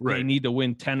because they need to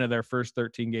win 10 of their first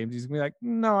 13 games. He's gonna be like,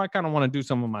 no, I kind of want to do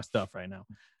some of my stuff right now.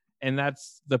 And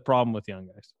that's the problem with young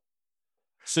guys.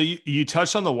 So you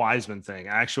touched on the Wiseman thing.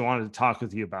 I actually wanted to talk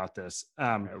with you about this.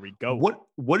 There we go.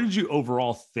 What did you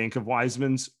overall think of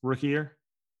Wiseman's rookie year?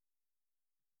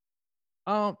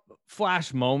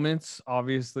 Flash moments,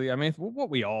 obviously. What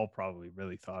we all probably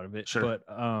really thought of it. Sure.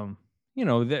 But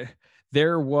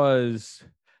there was,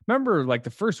 remember like the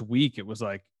first week it was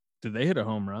like, did they hit a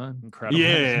home run? Incredible.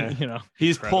 Yeah.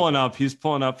 He's pulling up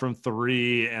from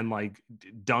 3 and like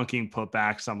dunking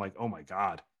putbacks. I'm like, oh my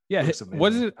God. Yeah, Looks was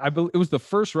amazing. it? I believe it was the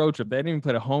first road trip. They hadn't even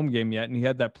played a home game yet, and he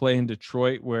had that play in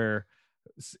Detroit where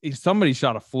somebody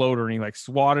shot a floater and he like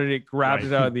swatted it, grabbed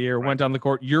it out of the air, went down the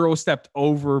court, Euro stepped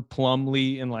over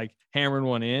Plumlee and like hammered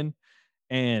one in.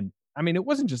 And I mean, it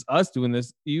wasn't just us doing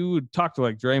this. You would talk to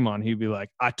like Draymond, he'd be like,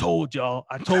 I told y'all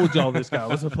this guy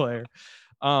was a player.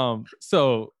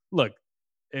 So look,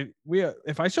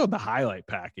 if I showed the highlight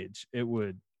package, it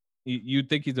would, you'd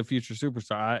think he's a future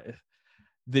superstar.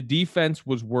 The defense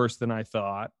was worse than I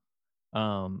thought.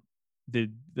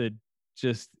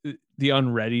 Just the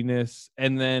unreadiness,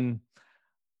 and then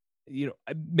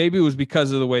maybe it was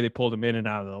because of the way they pulled him in and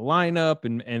out of the lineup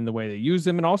and the way they used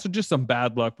him, and also just some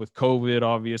bad luck with COVID.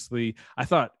 Obviously, I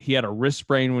thought he had a wrist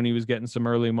sprain when he was getting some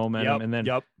early momentum,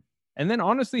 and then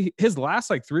honestly, his last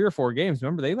like 3 or 4 games,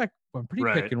 remember they like went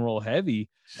pretty pick and roll heavy,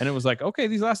 and it was like, okay,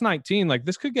 these last 19, like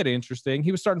this could get interesting.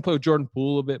 He was starting to play with Jordan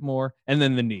Poole a bit more, and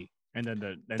then the knee, and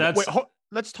then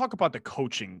let's talk about the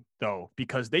coaching though,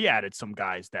 because they added some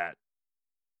guys that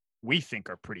we think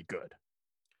are pretty good.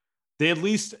 They at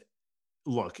least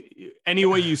look, any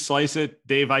way you slice it,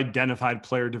 they've identified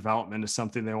player development as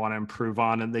something they want to improve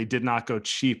on, and they did not go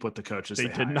cheap with the coaches. They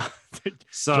did not.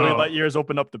 So Joey Lightyear's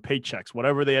opened up the paychecks,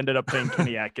 whatever they ended up paying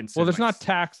Kenny Atkinson. Well, there's not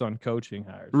tax on coaching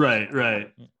hires.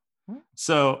 Right.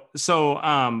 So,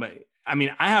 I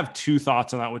mean, I have 2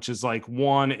 thoughts on that, which is like,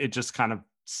 one, it just kind of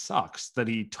sucks that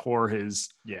he tore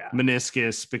his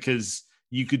meniscus, because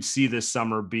you could see this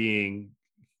summer being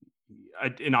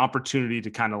an opportunity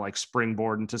to kind of like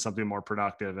springboard into something more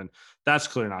productive. And that's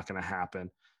clearly not going to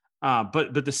happen.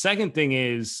 But the second thing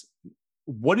is,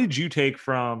 what did you take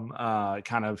from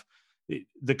kind of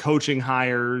the coaching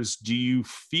hires? Do you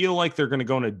feel like they're going to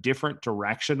go in a different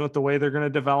direction with the way they're going to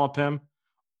develop him?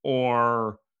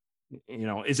 Or,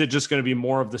 is it just going to be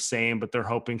more of the same, but they're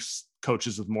hoping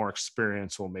coaches with more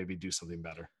experience will maybe do something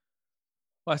better?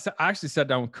 Well, I actually sat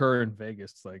down with Kerr in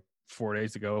Vegas like 4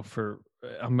 days ago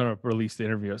I'm going to release the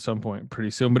interview at some point pretty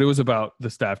soon, but it was about the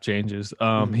staff changes.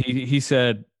 He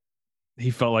said he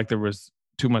felt like there was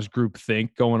too much group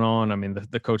think going on. I mean,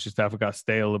 the coaching staff got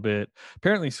stale a bit.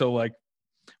 Apparently, so like,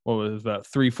 what was about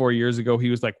 3-4 years ago, he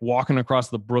was like walking across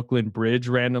the Brooklyn Bridge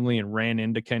randomly and ran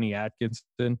into Kenny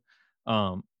Atkinson,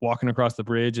 walking across the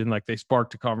bridge, and like they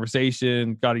sparked a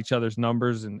conversation, got each other's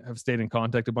numbers, and have stayed in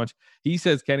contact a bunch. He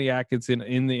says Kenny Atkinson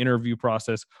in the interview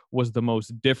process was the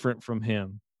most different from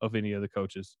him of any of the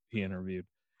coaches he interviewed.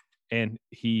 And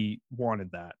he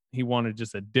wanted that. He wanted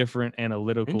just a different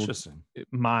analytical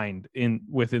mind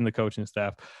within the coaching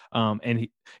staff. And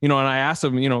he, and I asked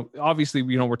him, obviously,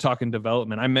 we're talking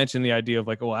development. I mentioned the idea of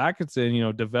like, well,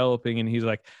 Atkinson, developing, and he's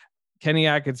like, Kenny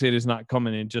Atkinson is not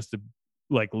coming in just to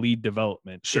like lead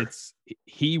development. Sure.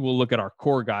 He will look at our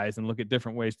core guys and look at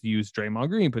different ways to use Draymond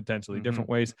Green, potentially different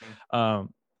ways.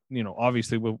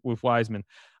 Obviously with Wiseman,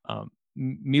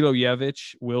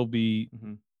 Milojevic will be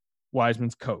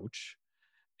Wiseman's coach.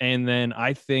 And then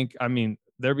I think,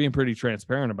 they're being pretty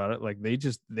transparent about it. Like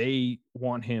they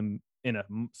want him in a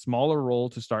smaller role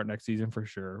to start next season for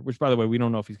sure, which by the way, we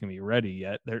don't know if he's going to be ready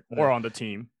yet. Or on the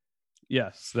team.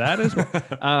 Yes, that is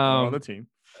on the team.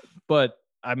 But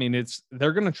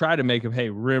they're going to try to make him, hey,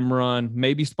 rim run,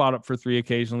 maybe spot up for 3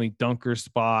 occasionally, dunker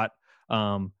spot.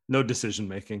 No decision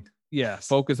making. Yeah,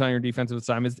 focus on your defensive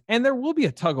assignments. And there will be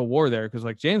a tug of war there, because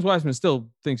like James Wiseman still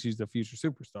thinks he's the future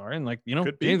superstar. And like,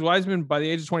 James Wiseman by the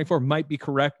age of 24 might be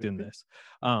correct in this.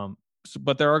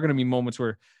 But there are going to be moments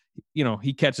where,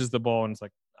 he catches the ball and it's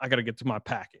like, I got to get to my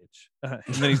package. And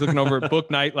then he's looking over at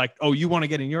book night like, oh, you want to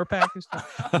get in your package?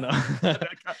 No.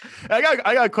 I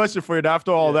got a question for you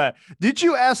after all that. Did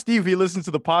you ask Steve if he listens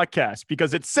to the podcast?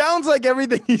 Because it sounds like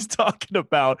everything he's talking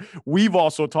about, we've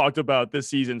also talked about this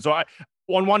season. So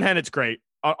on one hand, it's great.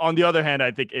 On the other hand, I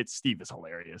think Steve is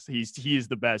hilarious. He is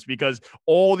the best, because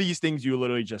all these things you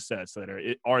literally just said,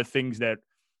 Slater, are things that,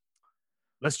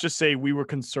 let's just say, we were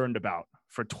concerned about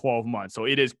for 12 months. So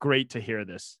it is great to hear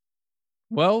this.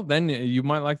 Well, then you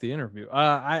might like the interview.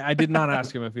 I did not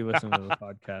ask him if he listened to the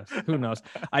podcast. Who knows?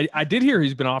 I did hear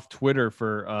he's been off Twitter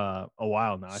for a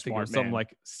while now. I think it was something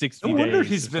like 60 days. No wonder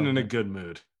he's been in a good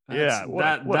mood.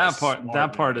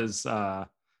 That part is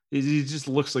he just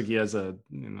looks like he has a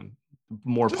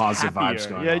more just positive happier. Vibes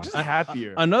going on. Yeah, just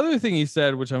happier. Another thing he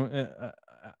said, which I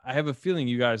have a feeling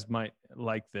you guys might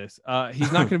like this.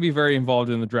 He's not going to be very involved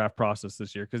in the draft process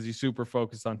this year because he's super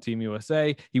focused on Team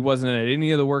USA. He wasn't at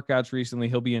any of the workouts recently.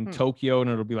 He'll be in Tokyo, and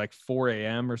it'll be like 4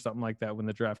 a.m. or something like that when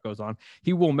the draft goes on.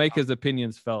 He will make his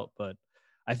opinions felt, but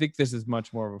I think this is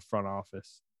much more of a front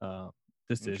office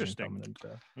decision.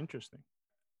 Interesting.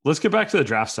 Let's get back to the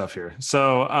draft stuff here.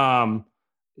 So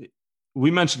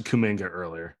we mentioned Kuminga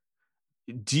earlier.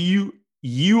 Do you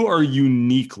you are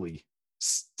uniquely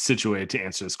situated to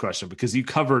answer this question because you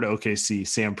covered OKC,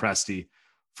 Sam Presti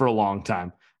for a long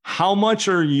time. How much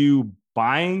are you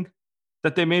buying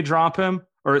that they may drop him,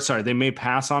 or sorry, they may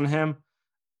pass on him,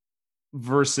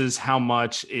 versus how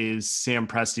much is Sam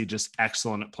Presti just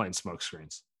excellent at playing smoke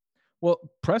screens? Well,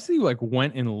 Presti like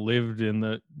went and lived in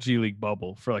the G League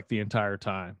bubble for like the entire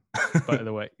time, by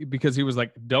the way, because he was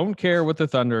like, don't care what the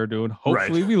Thunder are doing.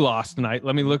 Hopefully we lost tonight.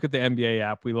 Let me look at the NBA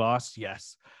app. We lost.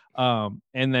 Yes. And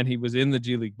then he was in the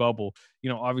G League bubble,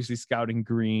 obviously scouting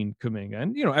Green, Kuminga,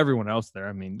 and, everyone else there.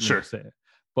 I mean, sure.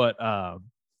 But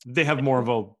they have more of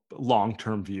a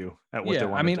long-term view at what they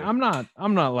want to do.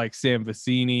 I'm not like Sam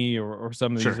Vecini or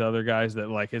some of these other guys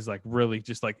that like is like really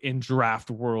just like in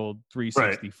draft world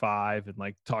 365 and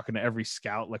like talking to every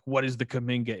scout, like what is the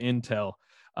Kuminga intel?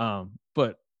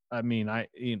 But I mean,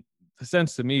 the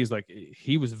sense to me is like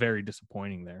he was very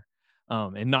disappointing there.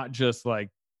 And not just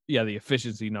like, the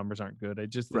efficiency numbers aren't good. I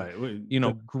just,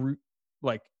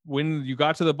 like when you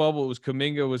got to the bubble, it was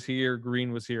Kuminga was here,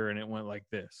 Green was here, and it went like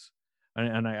this.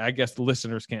 And I guess the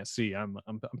listeners can't see. I'm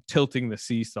tilting the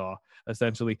seesaw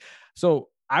essentially. So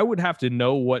I would have to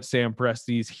know what Sam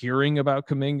Presti's hearing about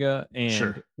Kuminga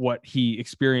and what he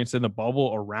experienced in the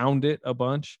bubble around it a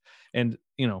bunch. And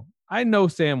I know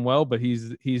Sam well, but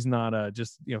he's not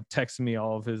just texting me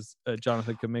all of his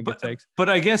Jonathan Kuminga takes. But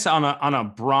I guess on a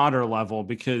broader level,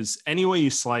 because any way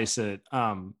you slice it,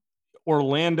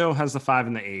 Orlando has the 5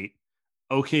 and the 8.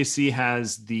 OKC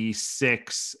has the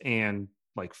 6 and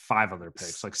like 5 other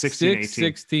picks, like 16,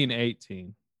 16,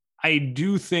 18. I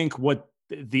do think what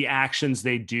the actions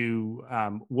they do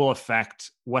will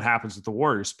affect what happens with the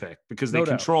Warriors pick because they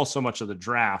control so much of the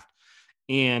draft.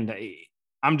 And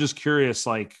I'm just curious,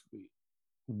 like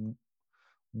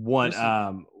what,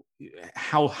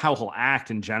 how he'll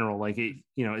act in general. Like,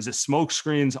 is it smoke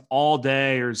screens all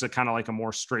day, or is it kind of like a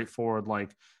more straightforward,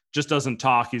 like, just doesn't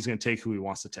talk, he's going to take who he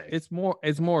wants to take? It's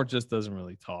more just doesn't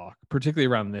really talk, particularly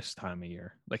around this time of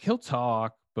year. Like he'll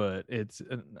talk, but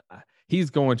he's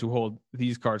going to hold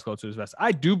these cards close to his vest.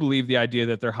 I do believe the idea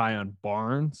that they're high on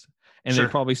Barnes and they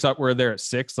probably start where they're at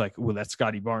 6, like, well, that's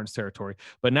Scotty Barnes territory.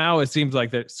 But now it seems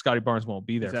like that Scotty Barnes won't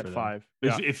be there for them. 5.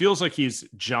 Yeah. It feels like he's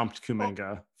jumped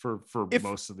Kuminga for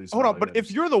most of these. Hold on, but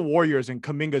if you're the Warriors and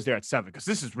Kuminga's there at 7, because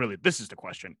this is the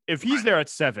question. If he's there at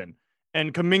 7,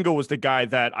 and Kuminga was the guy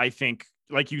that I think,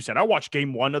 like you said, I watched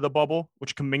game 1 of the bubble,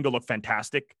 which Kuminga looked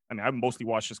fantastic. I mean, I mostly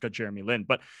watched just because Jeremy Lin,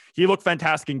 but he looked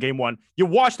fantastic in game 1. You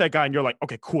watch that guy and you're like,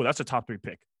 okay, cool. That's a top 3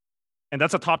 pick. And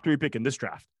that's a top 3 pick in this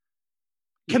draft.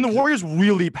 Can the Warriors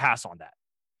really pass on that?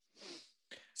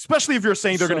 Especially if you're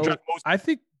saying they're going to draft most. I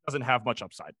think doesn't have much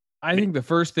upside. I think the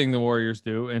first thing the Warriors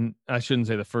do, and I shouldn't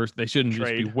say the first, they shouldn't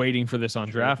just be waiting for this on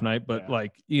draft night, but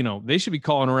they should be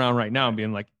calling around right now and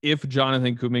being like, if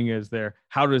Jonathan Kuminga is there,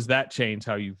 how does that change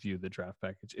how you view the draft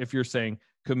package? If you're saying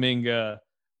Kuminga,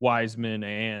 Wiseman,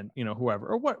 and, whoever,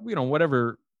 or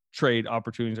whatever trade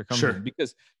opportunities are coming in,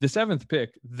 because the 7th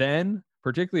pick, then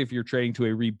particularly if you're trading to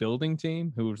a rebuilding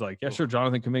team who's like, yeah, sure,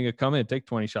 Jonathan Kuminga, come in, take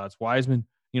 20 shots. Wiseman,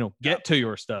 get to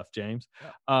your stuff, James.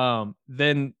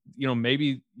 Then,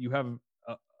 maybe you have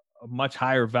a much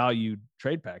higher valued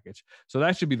trade package. So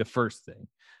that should be the first thing.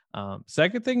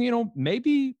 Second thing,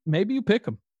 maybe you pick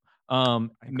them.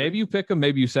 Maybe you pick them.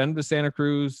 Maybe you send them to Santa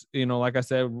Cruz, like I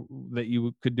said, that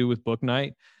you could do with Book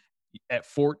Night. At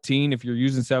 14, if you're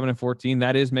using 7 and 14,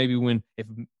 that is maybe when, if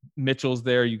Mitchell's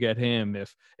there, you get him.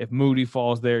 If Moody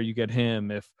falls there, you get him.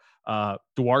 If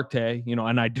Duarte,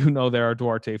 and I do know there are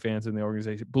Duarte fans in the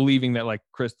organization believing that like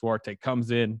Chris Duarte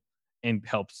comes in and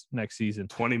helps next season.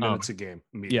 20 minutes a game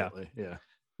immediately.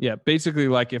 Yeah. Basically,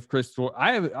 like if Chris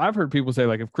Duarte, I've heard people say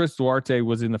like if Chris Duarte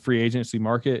was in the free agency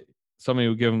market, somebody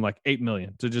would give him like $8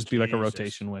 million to just be like a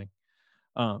rotation wing.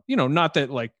 Not that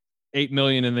like $8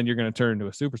 million and then you're going to turn into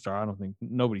a superstar. I don't think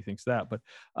nobody thinks that, but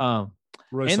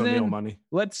Royce O'Neal money.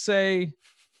 Let's say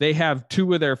they have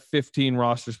 2 of their 15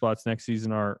 roster spots next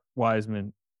season are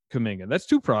Wiseman, Kuminga. That's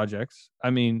 2 projects. I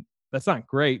mean, that's not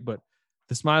great, but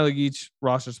the Smiley each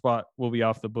roster spot will be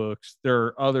off the books. There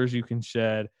are others you can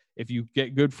shed. If you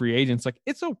get good free agents, like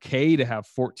it's okay to have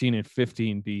 14 and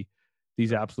 15 be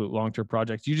these absolute long-term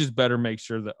projects. You just better make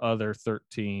sure the other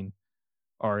 13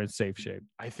 are in safe shape.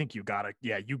 I think you gotta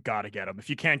get them. If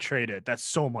you can't trade it, that's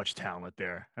so much talent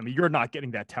there. I mean, you're not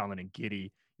getting that talent in Giddey.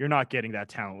 You're not getting that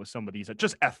talent with some of these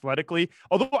just athletically.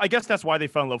 Although I guess that's why they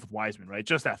fell in love with Wiseman, right?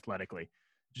 Just athletically.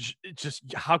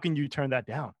 Just how can you turn that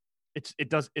down?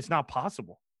 It's not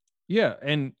possible. Yeah,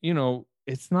 and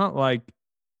it's not like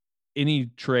any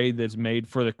trade that's made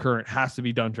for the current has to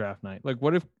be done draft night. Like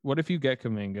what if you get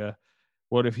Kuminga?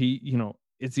 What if he,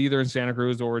 it's either in Santa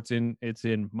Cruz or it's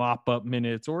in mop up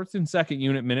minutes or it's in second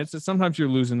unit minutes. And sometimes you're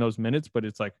losing those minutes, but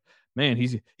it's like, man,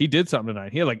 he did something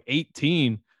tonight. He had like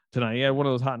 18 tonight. He had one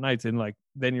of those hot nights. And like,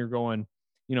 then you're going,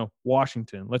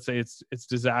 Washington, let's say it's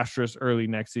disastrous early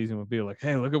next season would be like,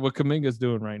 hey, look at what Kuminga's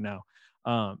doing right now.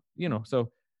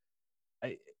 So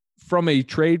from a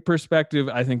trade perspective,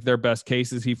 I think their best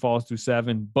case is he falls to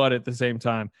 7, but at the same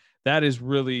time, that is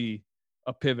really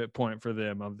a pivot point for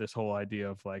them of this whole idea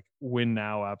of like win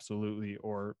now, absolutely,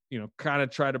 or kind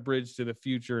of try to bridge to the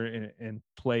future and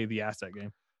play the asset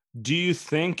game. Do you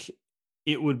think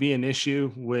it would be an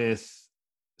issue with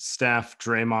Steph,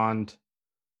 Draymond,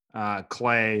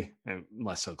 Clay, and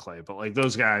less so Clay, but like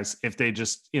those guys, if they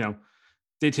just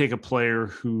they take a player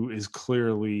who is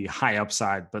clearly high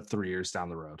upside, but 3 years down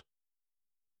the road?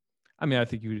 I mean, I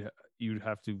think you'd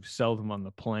have to sell them on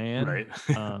the plan, right?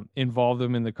 Involve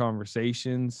them in the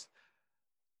conversations,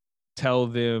 tell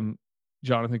them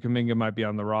Jonathan Kuminga might be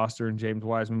on the roster and James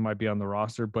Wiseman might be on the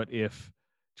roster. But if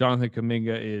Jonathan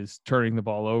Kuminga is turning the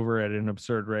ball over at an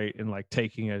absurd rate and like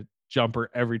taking a jumper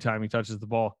every time he touches the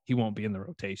ball, he won't be in the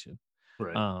rotation.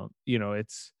 Right.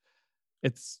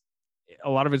 It's a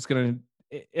lot of it's going to,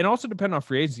 it also depend on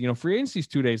free agency. Free agency is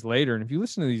 2 days later. And if you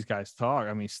listen to these guys talk,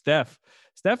 I mean, Steph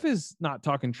is not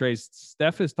talking trades.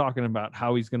 Steph is talking about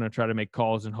how he's going to try to make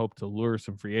calls and hope to lure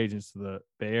some free agents to the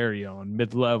Bay Area on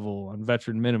mid-level, on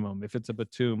veteran minimum. If it's a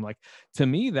Batum, like to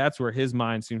me, that's where his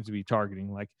mind seems to be targeting.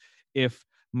 Like if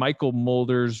Michael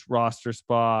Mulder's roster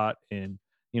spot and,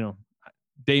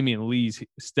 Damian Lee's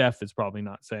Steph is probably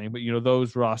not saying, but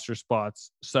those roster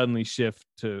spots suddenly shift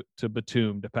to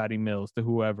Batum, to Patty Mills, to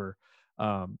whoever.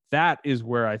 That is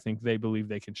where I think they believe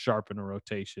they can sharpen a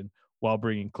rotation while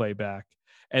bringing Clay back.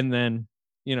 And then,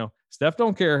 Steph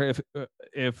don't care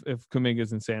if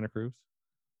Kuminga's in Santa Cruz.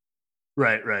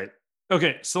 Right.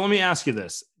 Okay. So let me ask you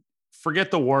this.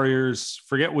 Forget the Warriors.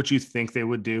 Forget what you think they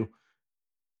would do.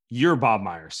 You're Bob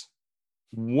Myers.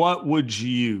 What would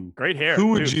you? Great hair. Who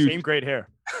would you? Same great hair.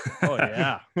 Oh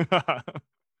yeah.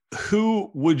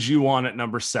 Who would you want at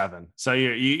number 7? So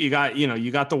you got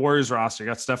the Warriors roster. You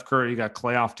got Steph Curry. You got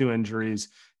Clay off 2 injuries.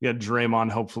 You got Draymond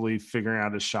hopefully figuring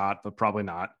out his shot, but probably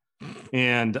not.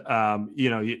 And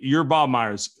you're Bob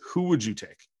Myers. Who would you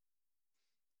take?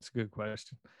 That's a good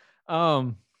question.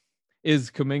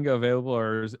 Is Kuminga available,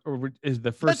 or is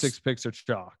the first 6 picks are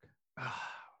chalk?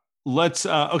 Let's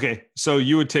okay. So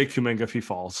you would take Kuminga if he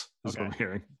falls, is what I'm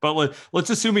hearing. But let's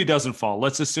assume he doesn't fall.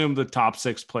 Let's assume the top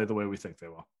 6 play the way we think they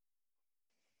will.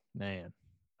 Man,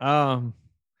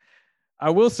 I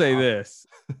will say this,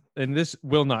 and this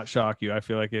will not shock you. I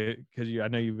feel like it because I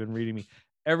know you've been reading me.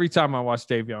 Every time I watch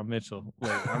Davion Mitchell,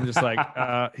 I'm just like,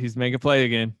 he's making a play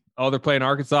again. Oh, they're playing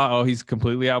Arkansas. Oh, he's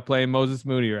completely outplaying Moses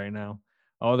Moody right now.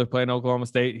 Oh, they're playing Oklahoma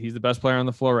State. He's the best player on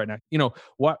the floor right now.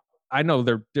 What? I know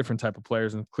they're different type of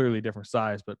players and clearly different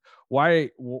size, but why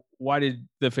did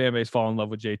the fan base fall in love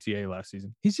with JTA last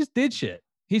season? He just did shit.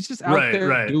 He's just out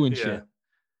there doing shit.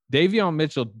 Davion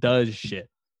Mitchell does shit.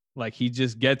 Like he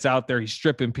just gets out there. He's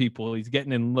stripping people. He's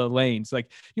getting in the lanes. Like,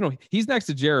 he's next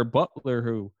to Jared Butler,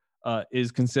 who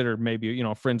is considered maybe,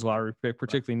 a fringe lottery pick,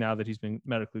 particularly now that he's been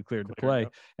medically cleared to play.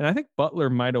 And I think Butler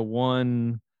might have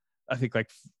won, I think like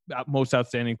most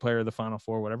outstanding player of the Final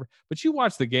Four, whatever. But you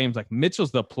watch the games, like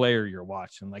Mitchell's the player you're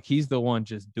watching. Like he's the one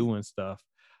just doing stuff.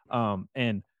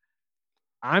 And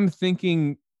I'm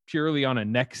thinking purely on a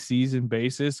next season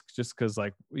basis, just because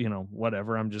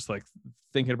whatever. I'm just like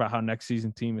thinking about how next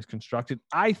season team is constructed.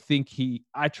 I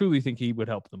truly think he would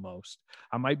help the most.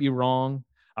 I might be wrong.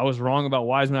 I was wrong about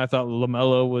Wiseman. I thought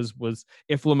LaMelo was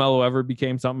if LaMelo ever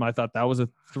became something, I thought that was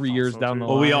 3 years down the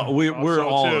line. We're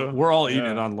all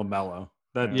eating on LaMelo.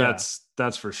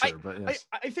 That's for sure. But yes.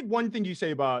 I think one thing you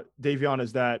say about Davion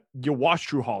is that you watch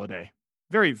Drew Holiday.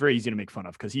 Very, very easy to make fun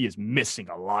of because he is missing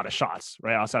a lot of shots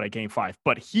right outside of Game 5.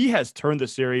 But he has turned the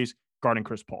series guarding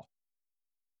Chris Paul.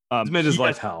 He's made his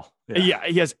life hell. Yeah,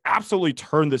 he has absolutely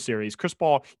turned the series. Chris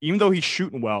Paul, even though he's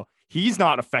shooting well, he's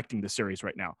not affecting the series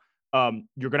right now.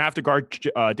 You're going to have to guard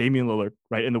Damian Lillard,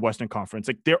 right, in the Western Conference.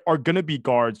 Like, there are going to be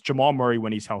guards, Jamal Murray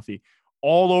when he's healthy,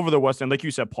 all over the Western. Like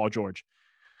you said, Paul George.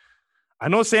 I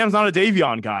know Sam's not a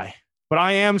Davion guy, but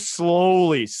I am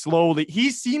slowly.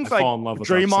 He seems like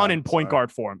Draymond in point guard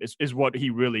form is what he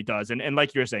really does. And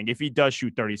like you're saying, if he does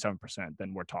shoot 37%,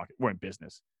 then we're in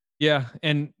business. Yeah.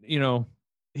 And,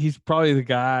 he's probably the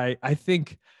guy. I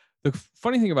think the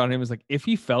funny thing about him is like, if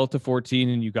he fell to 14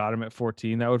 and you got him at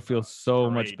 14, that would feel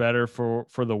so much better for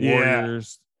the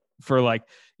Warriors. For like,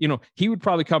 he would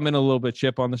probably come in a little bit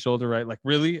chip on the shoulder, right? Like,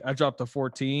 really? I dropped to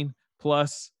 14.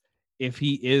 Plus, if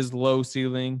he is low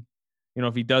ceiling,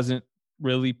 if he doesn't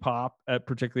really pop at,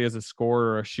 particularly as a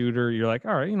scorer or a shooter. You're like,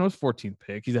 all right, his 14th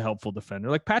pick. He's a helpful defender.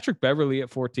 Like Patrick Beverly at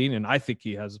 14, and I think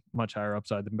he has much higher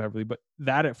upside than Beverly, but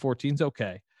that at 14 is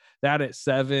okay. That at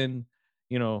 7,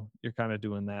 you're kind of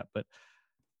doing that. But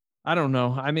I don't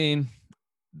know. I mean,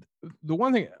 the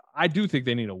one thing I do think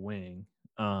they need a wing.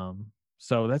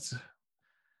 So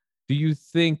do you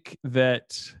think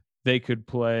that they could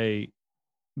play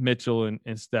Mitchell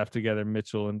and Steph together,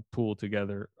 Mitchell and Poole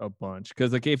together a bunch?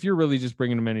 Because like if you're really just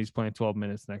bringing him in, he's playing 12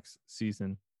 minutes next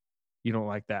season. You don't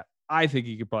like that. I think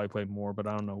he could probably play more, but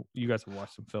I don't know. You guys have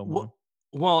watched some film.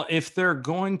 Well, if they're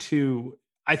going to,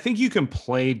 I think you can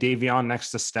play Davion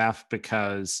next to Steph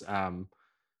because,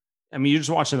 you're just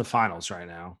watching the finals right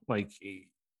now. Like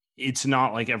it's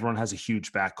not like everyone has a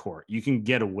huge backcourt. You can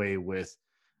get away with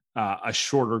a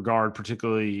shorter guard,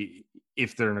 particularly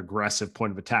if they're an aggressive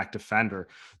point of attack defender.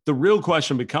 The real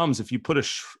question becomes if you put a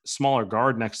smaller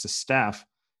guard next to Steph,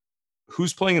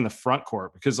 who's playing in the front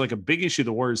court? Because like a big issue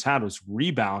the Warriors had was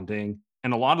rebounding.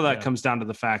 And a lot of that comes down to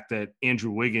the fact that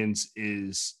Andrew Wiggins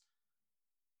is,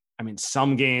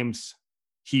 some games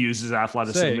he uses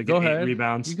athleticism to get 8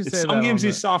 rebounds. Some games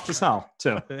he's soft as hell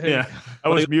too. Yeah. I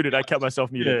was muted. I kept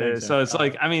myself muted. Yeah, so it's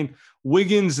like,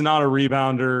 Wiggins not a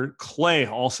rebounder. Clay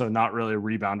also not really a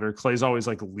rebounder. Clay's always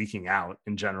like leaking out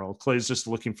in general. Clay's just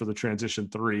looking for the transition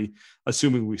 3,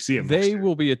 assuming we see him. They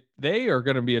are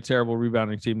going to be a terrible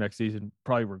rebounding team next season,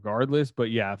 probably regardless. But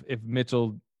yeah, if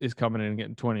Mitchell is coming in and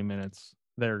getting 20 minutes,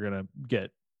 they're going to get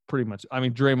pretty much.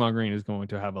 Draymond Green is going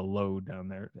to have a load down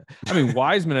there.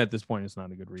 Wiseman at this point is not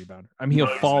a good rebounder. He'll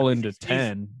fall into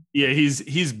 10.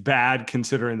 He's bad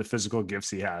considering the physical gifts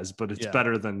he has, but it's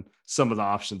better than some of the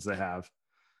options they have.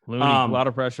 Looney, a lot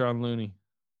of pressure on Looney.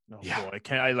 Oh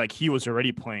boy, he was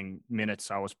already playing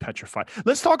minutes. I was petrified.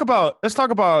 Let's talk about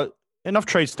enough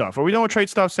trade stuff. Are we done with trade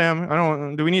stuff,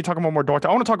 Sam? Do we need to talk about more Dort? I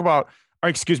want to talk about.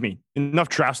 Enough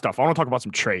draft stuff. I want to talk about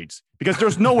some trades because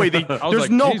there's no way they.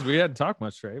 We hadn't talked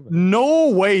much trade. But. No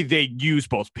way they use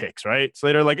both picks, right? So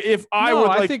they're like,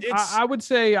 I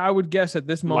would guess at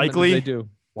this moment likely they do.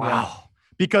 Wow, yeah.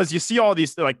 Because you see all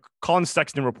these like Colin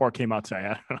Sexton report came out today.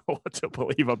 I don't know what to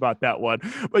believe about that one,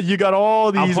 but you got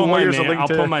all these Warriors. I'll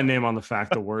put my name on the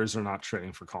fact the Warriors are not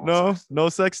trading for Colin. No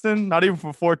Sexton, not even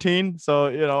for 14.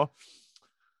 So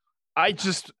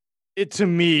to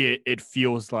me it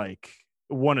feels like.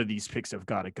 One of these picks have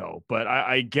got to go, but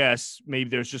I guess maybe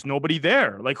there's just nobody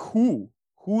there. Like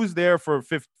who's there for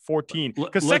 14?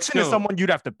 Because Sexton is someone you'd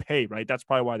have to pay, right? That's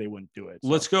probably why they wouldn't do it. So.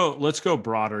 Let's go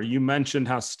broader. You mentioned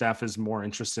how Steph is more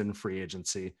interested in free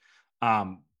agency.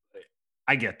 I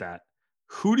get that.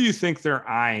 Who do you think they're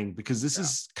eyeing? Because this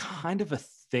is kind of a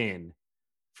thin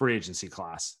free agency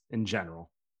class in general.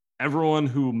 Everyone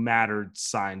who mattered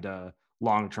signed a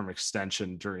long-term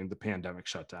extension during the pandemic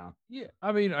shutdown. Yeah,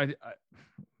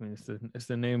 it's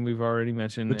the name we've already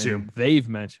mentioned. Batum. They've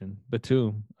mentioned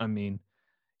Batum.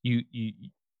 You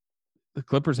the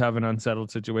Clippers have an unsettled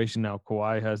situation now.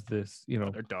 Kawhi has this,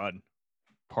 they're done.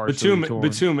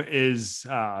 Batum is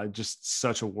just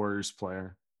such a Warriors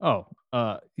player. Oh,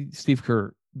 Steve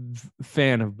Kerr,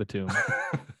 fan of Batum.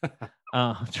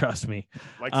 Trust me.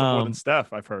 Likes him more than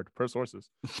Steph, I've heard, per sources.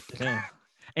 Yeah.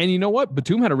 And you know what?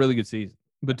 Batum had a really good season.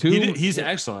 He's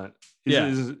excellent.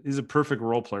 He's a perfect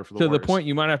role player for the Warriors. To the point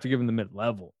you might have to give him the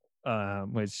mid-level,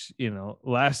 which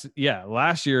last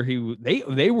year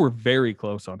they were very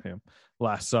close on him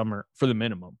last summer for the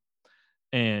minimum,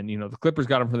 and the Clippers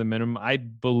got him for the minimum. I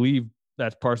believe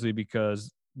that's partially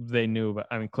because they knew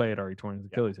about. Clay had already torn his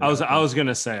Achilles. I was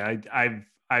gonna say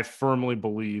I firmly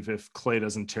believe if Clay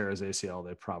doesn't tear his ACL,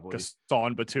 they probably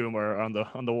Gaston Batum or on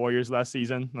the Warriors last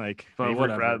season. Like, but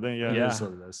whatever. Bradley, It is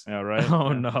what it is. Yeah, right. Oh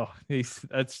no,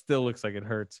 that still looks like it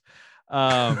hurts.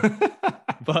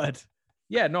 But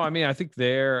yeah, no, I think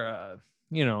they're,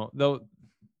 though.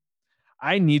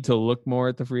 I need to look more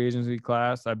at the free agency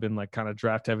class. I've been like kind of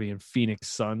draft heavy and Phoenix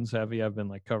Suns heavy. I've been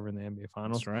like covering the NBA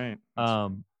Finals. That's right.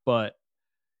 But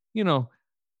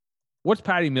what's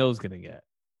Patty Mills gonna get?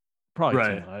 Probably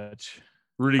too much.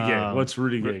 Rudy Gay. What's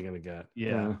Rudy Gay going to get?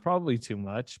 Yeah, probably too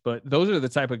much. But those are the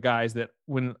type of guys that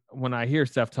when I hear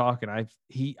Steph talking, I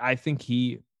think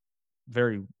he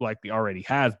very likely already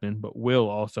has been, but will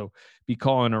also be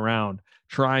calling around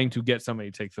trying to get somebody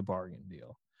to take the bargain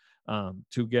deal.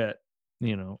 To get,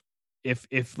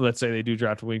 if let's say they do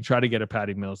draft a wing, try to get a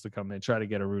Patty Mills to come in, try to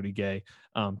get a Rudy Gay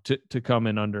to come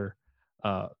in under.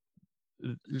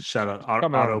 Shout out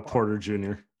Otto Porter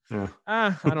Jr. Yeah.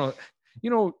 I don't.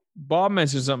 Bob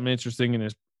mentioned something interesting in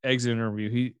his exit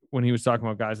interview. When he was talking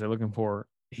about guys they're looking for,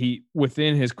 he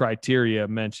within his criteria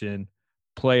mentioned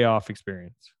playoff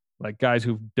experience, like guys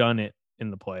who've done it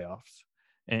in the playoffs.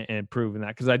 and proving that,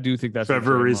 because I do think that's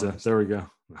Trevor Ariza. There we go.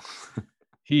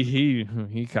 He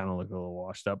kind of looked a little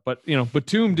washed up, but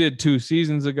Batum did 2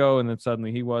 seasons ago, and then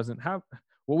suddenly he wasn't.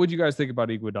 What would you guys think about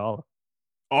Iguodala?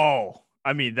 Oh,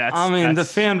 I mean, that's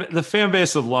the fan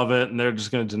base would love it, and they're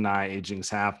just going to deny aging's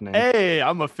happening. Hey,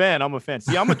 I'm a fan.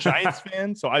 See, I'm a Giants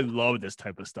fan, so I love this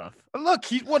type of stuff. And look,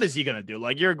 what is he going to do?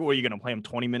 Like, you're going to play him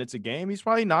 20 minutes a game? He's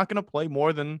probably not going to play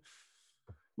more than.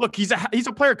 Look, he's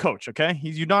a player coach. Okay,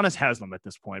 he's Udonis Haslem at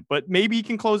this point, but maybe he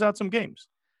can close out some games.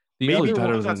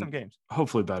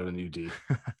 Hopefully better than UD.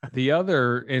 The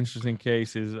other interesting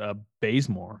case is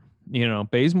Bazemore.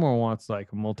 Bazemore wants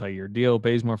like a multi-year deal.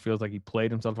 Bazemore feels like he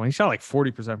played himself when he shot like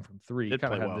 40% from 3. He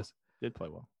kind of had this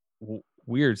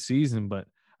weird season, but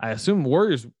I assume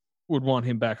Warriors would want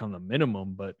him back on the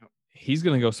minimum, but he's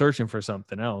going to go searching for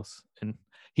something else, and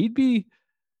he'd be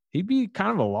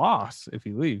kind of a loss if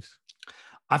he leaves.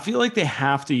 I feel like they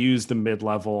have to use the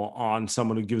mid-level on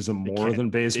someone who gives them more than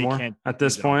Bazemore at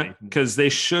this point, because they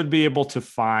should be able to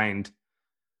find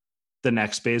the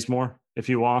next Bazemore if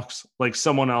he walks, like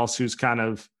someone else who's kind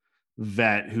of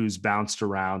vet, who's bounced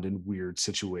around in weird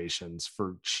situations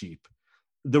for cheap.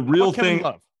 The real thing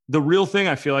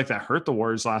I feel like that hurt the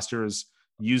Warriors last year is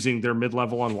using their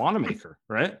mid-level on Wanamaker,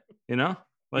 right?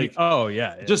 Like, oh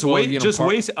yeah,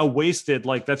 wasted.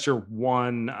 Like, that's your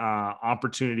one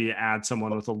opportunity to add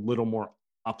someone with a little more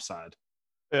upside.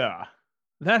 Yeah,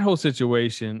 that whole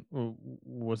situation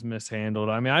was mishandled.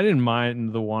 I mean, I didn't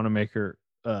mind the Wanamaker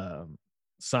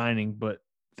signing, but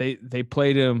they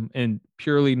played him in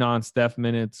purely non-Steph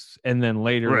minutes, and then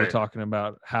later we're talking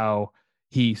about how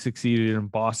he succeeded in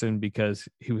Boston because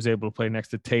he was able to play next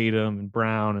to Tatum and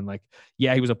Brown. And like,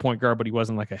 yeah, he was a point guard, but he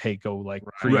wasn't like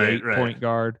create point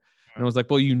guard. And it was like,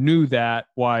 well, you knew that.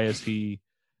 Why is he,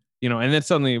 and then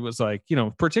suddenly it was like,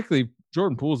 particularly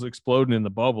Jordan Poole's exploding in the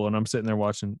bubble. And I'm sitting there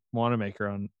watching Wanamaker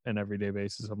on an everyday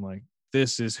basis. I'm like,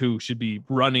 this is who should be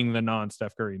running the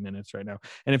non-Steph Curry minutes right now.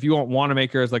 And if you want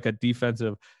Wanamaker as like a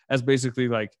defensive, as basically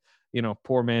like,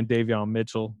 poor man Davion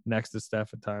Mitchell next to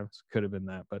Steph at times, could have been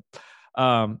that. But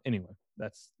anyway,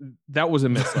 that was a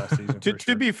miss last season.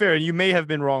 To be fair, you may have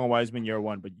been wrong on Wiseman year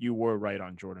 1, but you were right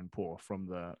on Jordan Poole from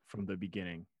the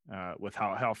beginning with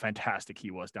how fantastic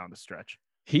he was down the stretch.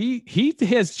 He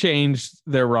has changed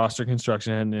their roster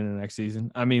construction in the next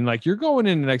season. I mean, like, you're going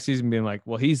into next season being like,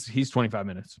 well, he's 25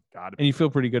 minutes, and you feel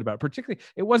pretty good about it. Particularly,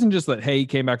 it wasn't just that, hey, he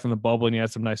came back from the bubble and he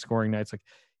had some nice scoring nights. Like,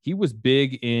 he was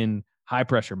big in high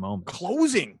pressure moments,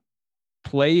 closing.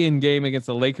 Play-in game against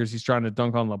the Lakers, he's trying to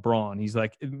dunk on LeBron. He's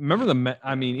like, remember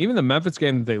even the Memphis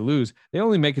game that they lose, they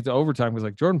only make it to overtime because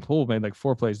like Jordan Poole made like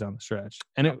 4 plays down the stretch,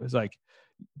 and it was like,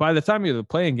 by the time you're the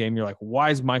play-in game, you're like, why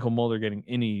is Michael Mulder getting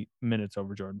any minutes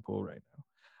over Jordan Poole right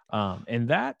now?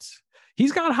 And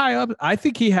he's got high up. I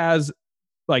think he has,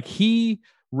 like, he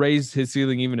raised his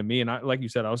ceiling even to me, and like you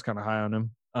said, I was kind of high on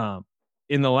him.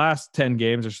 In the last 10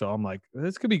 games or so, I'm like,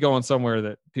 this could be going somewhere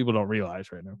that people don't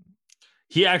realize right now.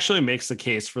 He actually makes the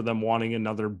case for them wanting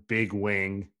another big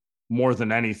wing more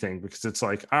than anything, because it's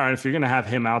like, all right, if you're going to have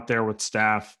him out there with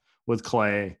Steph, with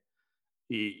Clay,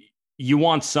 you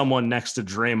want someone next to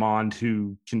Draymond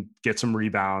who can get some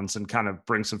rebounds and kind of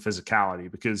bring some physicality,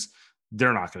 because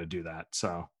they're not going to do that.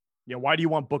 So yeah, why do you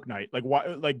want Book Knight? Like, why?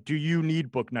 Like, do you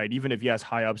need Book Knight even if he has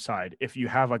high upside? If you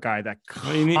have a guy that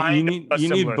you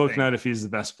need Book Knight if he's the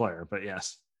best player, but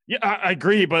yes. Yeah, I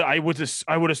agree, but I would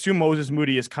assume Moses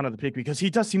Moody is kind of the pick because he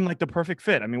does seem like the perfect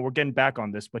fit. I mean, we're getting back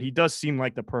on this, but he does seem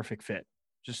like the perfect fit.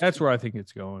 That's where I think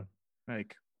it's going.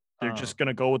 Like, they're just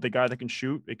gonna go with the guy that can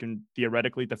shoot. They can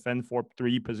theoretically defend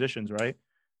 3 positions, right?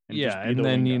 And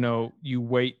then you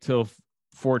wait till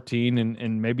 14,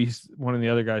 and maybe one of the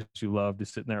other guys you love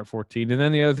is sitting there at 14. And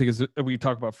then the other thing is, we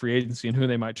talk about free agency and who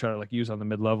they might try to like use on the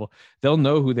mid level. They'll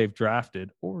know who they've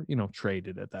drafted or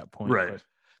traded at that point, right? But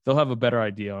they'll have a better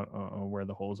idea on where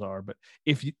the holes are. But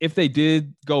if they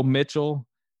did go Mitchell,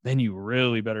 then you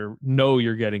really better know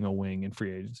you're getting a wing in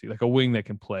free agency, like a wing that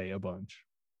can play a bunch.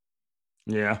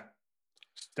 Yeah.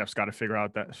 Steph's got to figure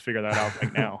that out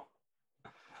right now.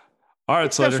 All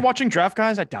right. So Steph's watching draft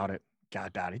guys. I doubt it.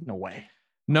 God, doubt it. No way.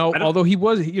 No, although he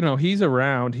was, he's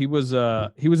around. He was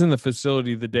in the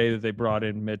facility the day that they brought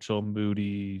in Mitchell,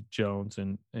 Moody, Jones,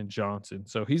 and Johnson.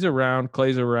 So he's around.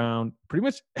 Clay's around. Pretty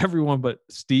much everyone but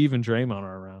Steve and Draymond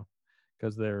are around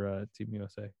because they're Team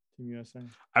USA. Team USA.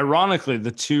 Ironically,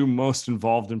 the 2 most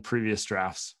involved in previous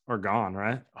drafts are gone,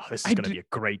 right? Oh, this is going to be a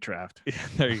great draft. Yeah,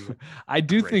 there you go. I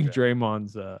do think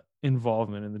Draymond's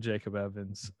involvement in the Jacob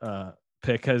Evans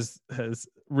pick has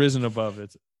risen above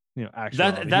its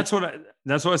actually. That's what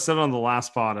I said on the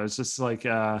last pod. I was just like,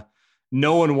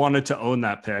 no one wanted to own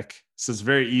that pick. So it's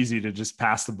very easy to just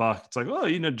pass the buck. It's like, oh,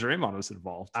 Draymond was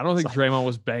involved. I don't think Draymond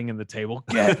was banging the table.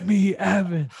 Get me,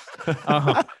 Evan.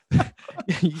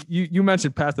 You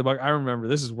mentioned pass the buck. I remember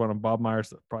this is one of Bob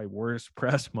Myers' probably worst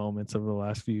press moments of the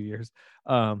last few years.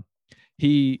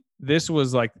 This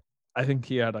was like, I think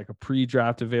he had like a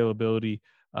pre-draft availability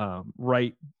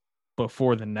right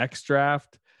before the next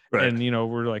draft. Right. And,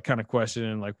 we're like kind of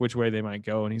questioning like which way they might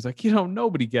go. And he's like,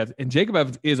 nobody gets, and Jacob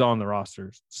Evans is on the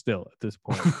roster still at this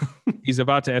point. He's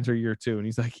about to enter year 2. And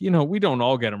he's like, we don't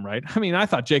all get him right. I mean, I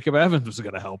thought Jacob Evans was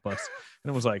going to help us.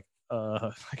 And it was like,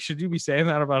 should you be saying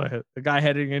that about a guy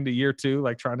heading into year 2,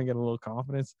 like trying to get a little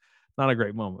confidence? Not a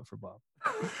great moment for Bob.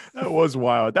 That was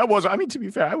wild. I mean, to be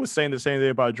fair, I was saying the same thing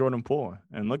about Jordan Poole.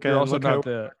 And look at also not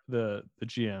the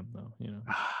GM though,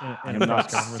 I'm not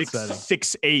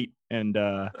 6'8" and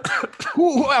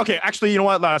okay. Actually, you know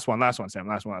what? Last one, Sam.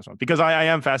 Last one. Because I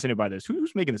am fascinated by this.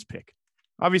 Who's making this pick?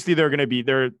 Obviously, they're going to be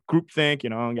their groupthink,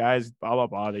 guys, blah blah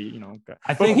blah.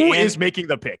 I think who is making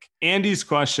the pick? Andy's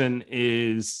question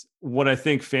is what I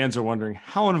think fans are wondering: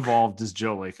 how involved is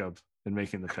Joe Lacob in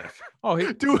making the pick?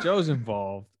 Joe's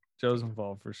involved. Joe's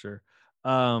involved for sure.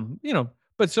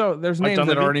 But so there's names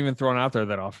that aren't even thrown out there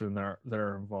that often that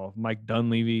are involved. Mike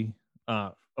Dunleavy,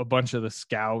 a bunch of the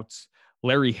scouts.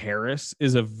 Larry Harris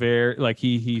is a very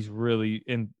he's really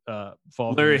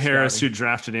involved. Larry Harris, who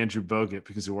drafted Andrew Bogut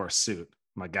because he wore a suit.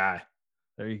 My guy.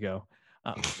 There you go.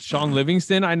 Sean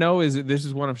Livingston, I know this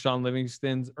is one of Sean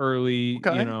Livingston's early.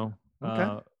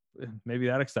 Okay. Maybe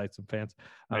that excites some fans.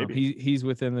 He's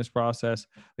within this process.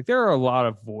 Like there are a lot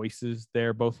of voices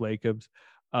there, both Lacobs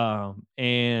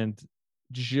and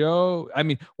Joe. I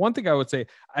mean, one thing I would say,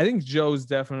 I think Joe's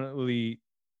definitely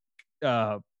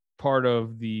part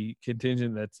of the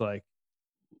contingent that's like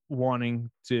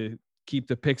wanting to keep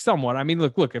the pick somewhat. I mean,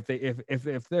 look,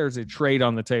 if there's a trade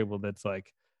on the table that's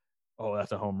like, oh,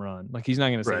 that's a home run. Like he's not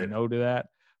going to say no to that.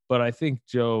 But I think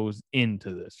Joe's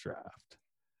into this draft.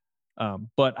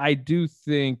 But I do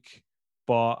think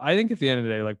Bob. I think at the end of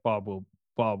the day, like Bob will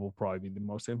probably be the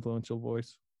most influential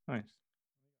voice. Nice.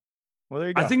 Well, there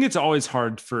you go. I think it's always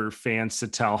hard for fans to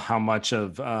tell how much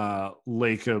of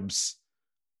Lacob's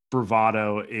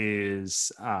bravado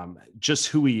is just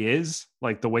who he is,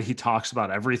 like the way he talks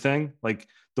about everything, like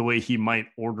the way he might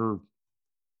order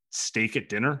steak at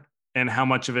dinner, and how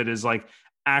much of it is like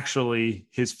actually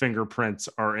his fingerprints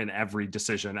are in every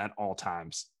decision at all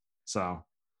times. So.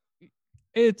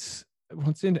 It's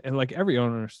and like every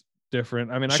owner's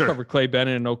different. I mean, I covered Clay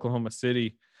Bennett in Oklahoma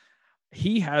City.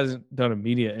 He hasn't done a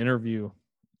media interview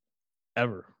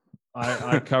ever.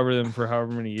 I covered him for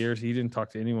however many years. He didn't talk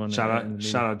to anyone. Shout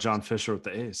out John Fisher with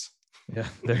the A's. Yeah,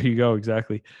 there you go.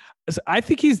 Exactly. So I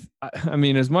think I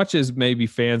mean, as much as maybe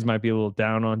fans might be a little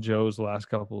down on Joe's last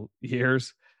couple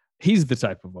years, he's the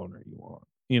type of owner you want.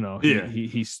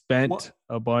 He spent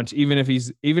a bunch, even if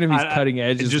he's cutting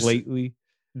edges lately.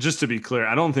 Just to be clear,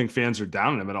 I don't think fans are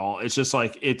down on him at all. It's just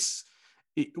like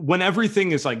when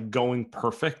everything is like going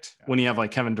perfect, when you have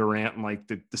like Kevin Durant and like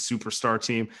the superstar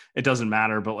team, it doesn't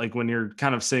matter. But like when you're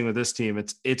kind of sitting with this team,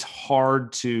 it's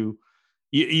hard to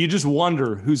you just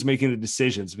wonder who's making the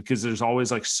decisions because there's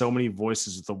always like so many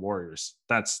voices with the Warriors.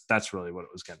 That's really what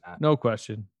it was getting at. No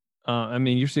question. I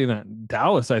mean, you're seeing that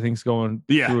Dallas, I think, is going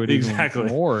through it even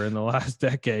more in the last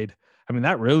decade. I mean,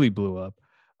 that really blew up.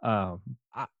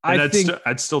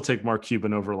 I'd still take Mark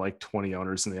Cuban over like 20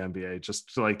 owners in the NBA.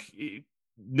 Just like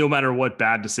no matter what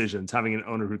bad decisions, having an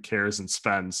owner who cares and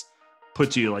spends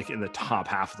puts you like in the top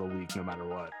half of the league, no matter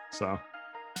what. So,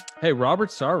 hey, Robert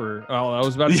Sarver. Oh, I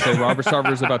was about to say Robert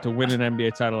Sarver is about to win an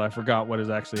NBA title. I forgot what has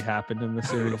actually happened in the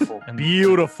series.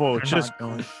 Beautiful, just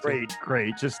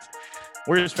great. Just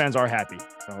Warriors fans are happy.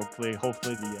 So hopefully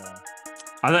the.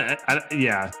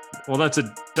 Yeah. Well,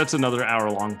 that's another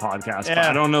hour-long podcast. Yeah. But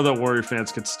I don't know that Warrior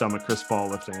fans could stomach Chris Paul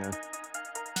lifting in.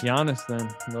 Giannis, then.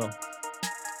 Well,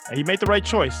 he made the right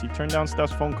choice. He turned down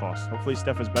Steph's phone calls. Hopefully,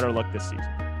 Steph has better luck this season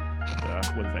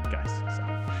with vet guys.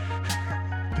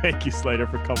 So. Thank you, Slater,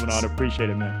 for coming on.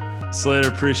 Appreciate it, man. Slater,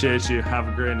 appreciate you. Have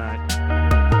a great night.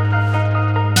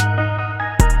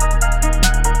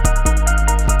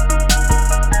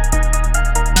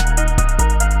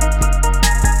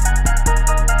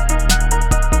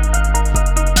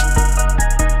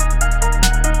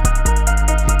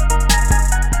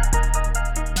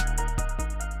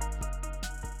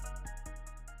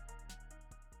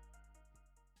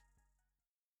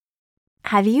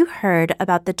 Have you heard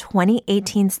about the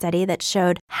 2018 study that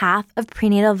showed half of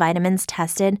prenatal vitamins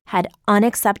tested had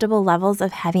unacceptable levels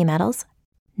of heavy metals?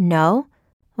 No?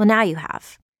 Well, now you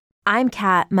have. I'm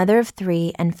Kat, mother of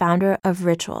 3 and founder of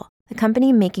Ritual, the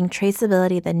company making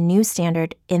traceability the new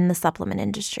standard in the supplement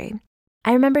industry.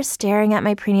 I remember staring at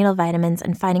my prenatal vitamins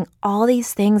and finding all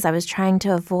these things I was trying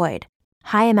to avoid: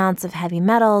 high amounts of heavy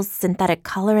metals, synthetic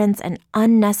colorants, and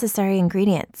unnecessary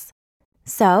ingredients.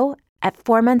 So, at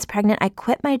 4 months pregnant, I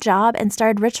quit my job and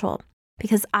started Ritual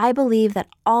because I believe that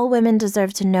all women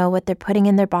deserve to know what they're putting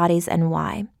in their bodies and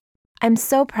why. I'm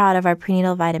so proud of our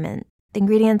prenatal vitamin. The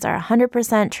ingredients are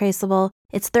 100% traceable,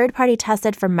 it's third-party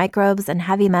tested for microbes and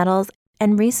heavy metals,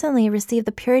 and recently received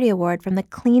the Purity Award from the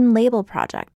Clean Label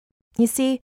Project. You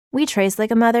see, we trace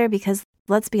like a mother because,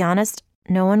 let's be honest,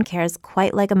 no one cares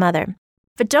quite like a mother.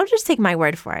 But don't just take my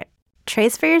word for it.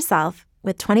 Trace for yourself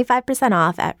with 25%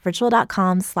 off at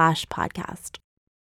ritual.com/podcast.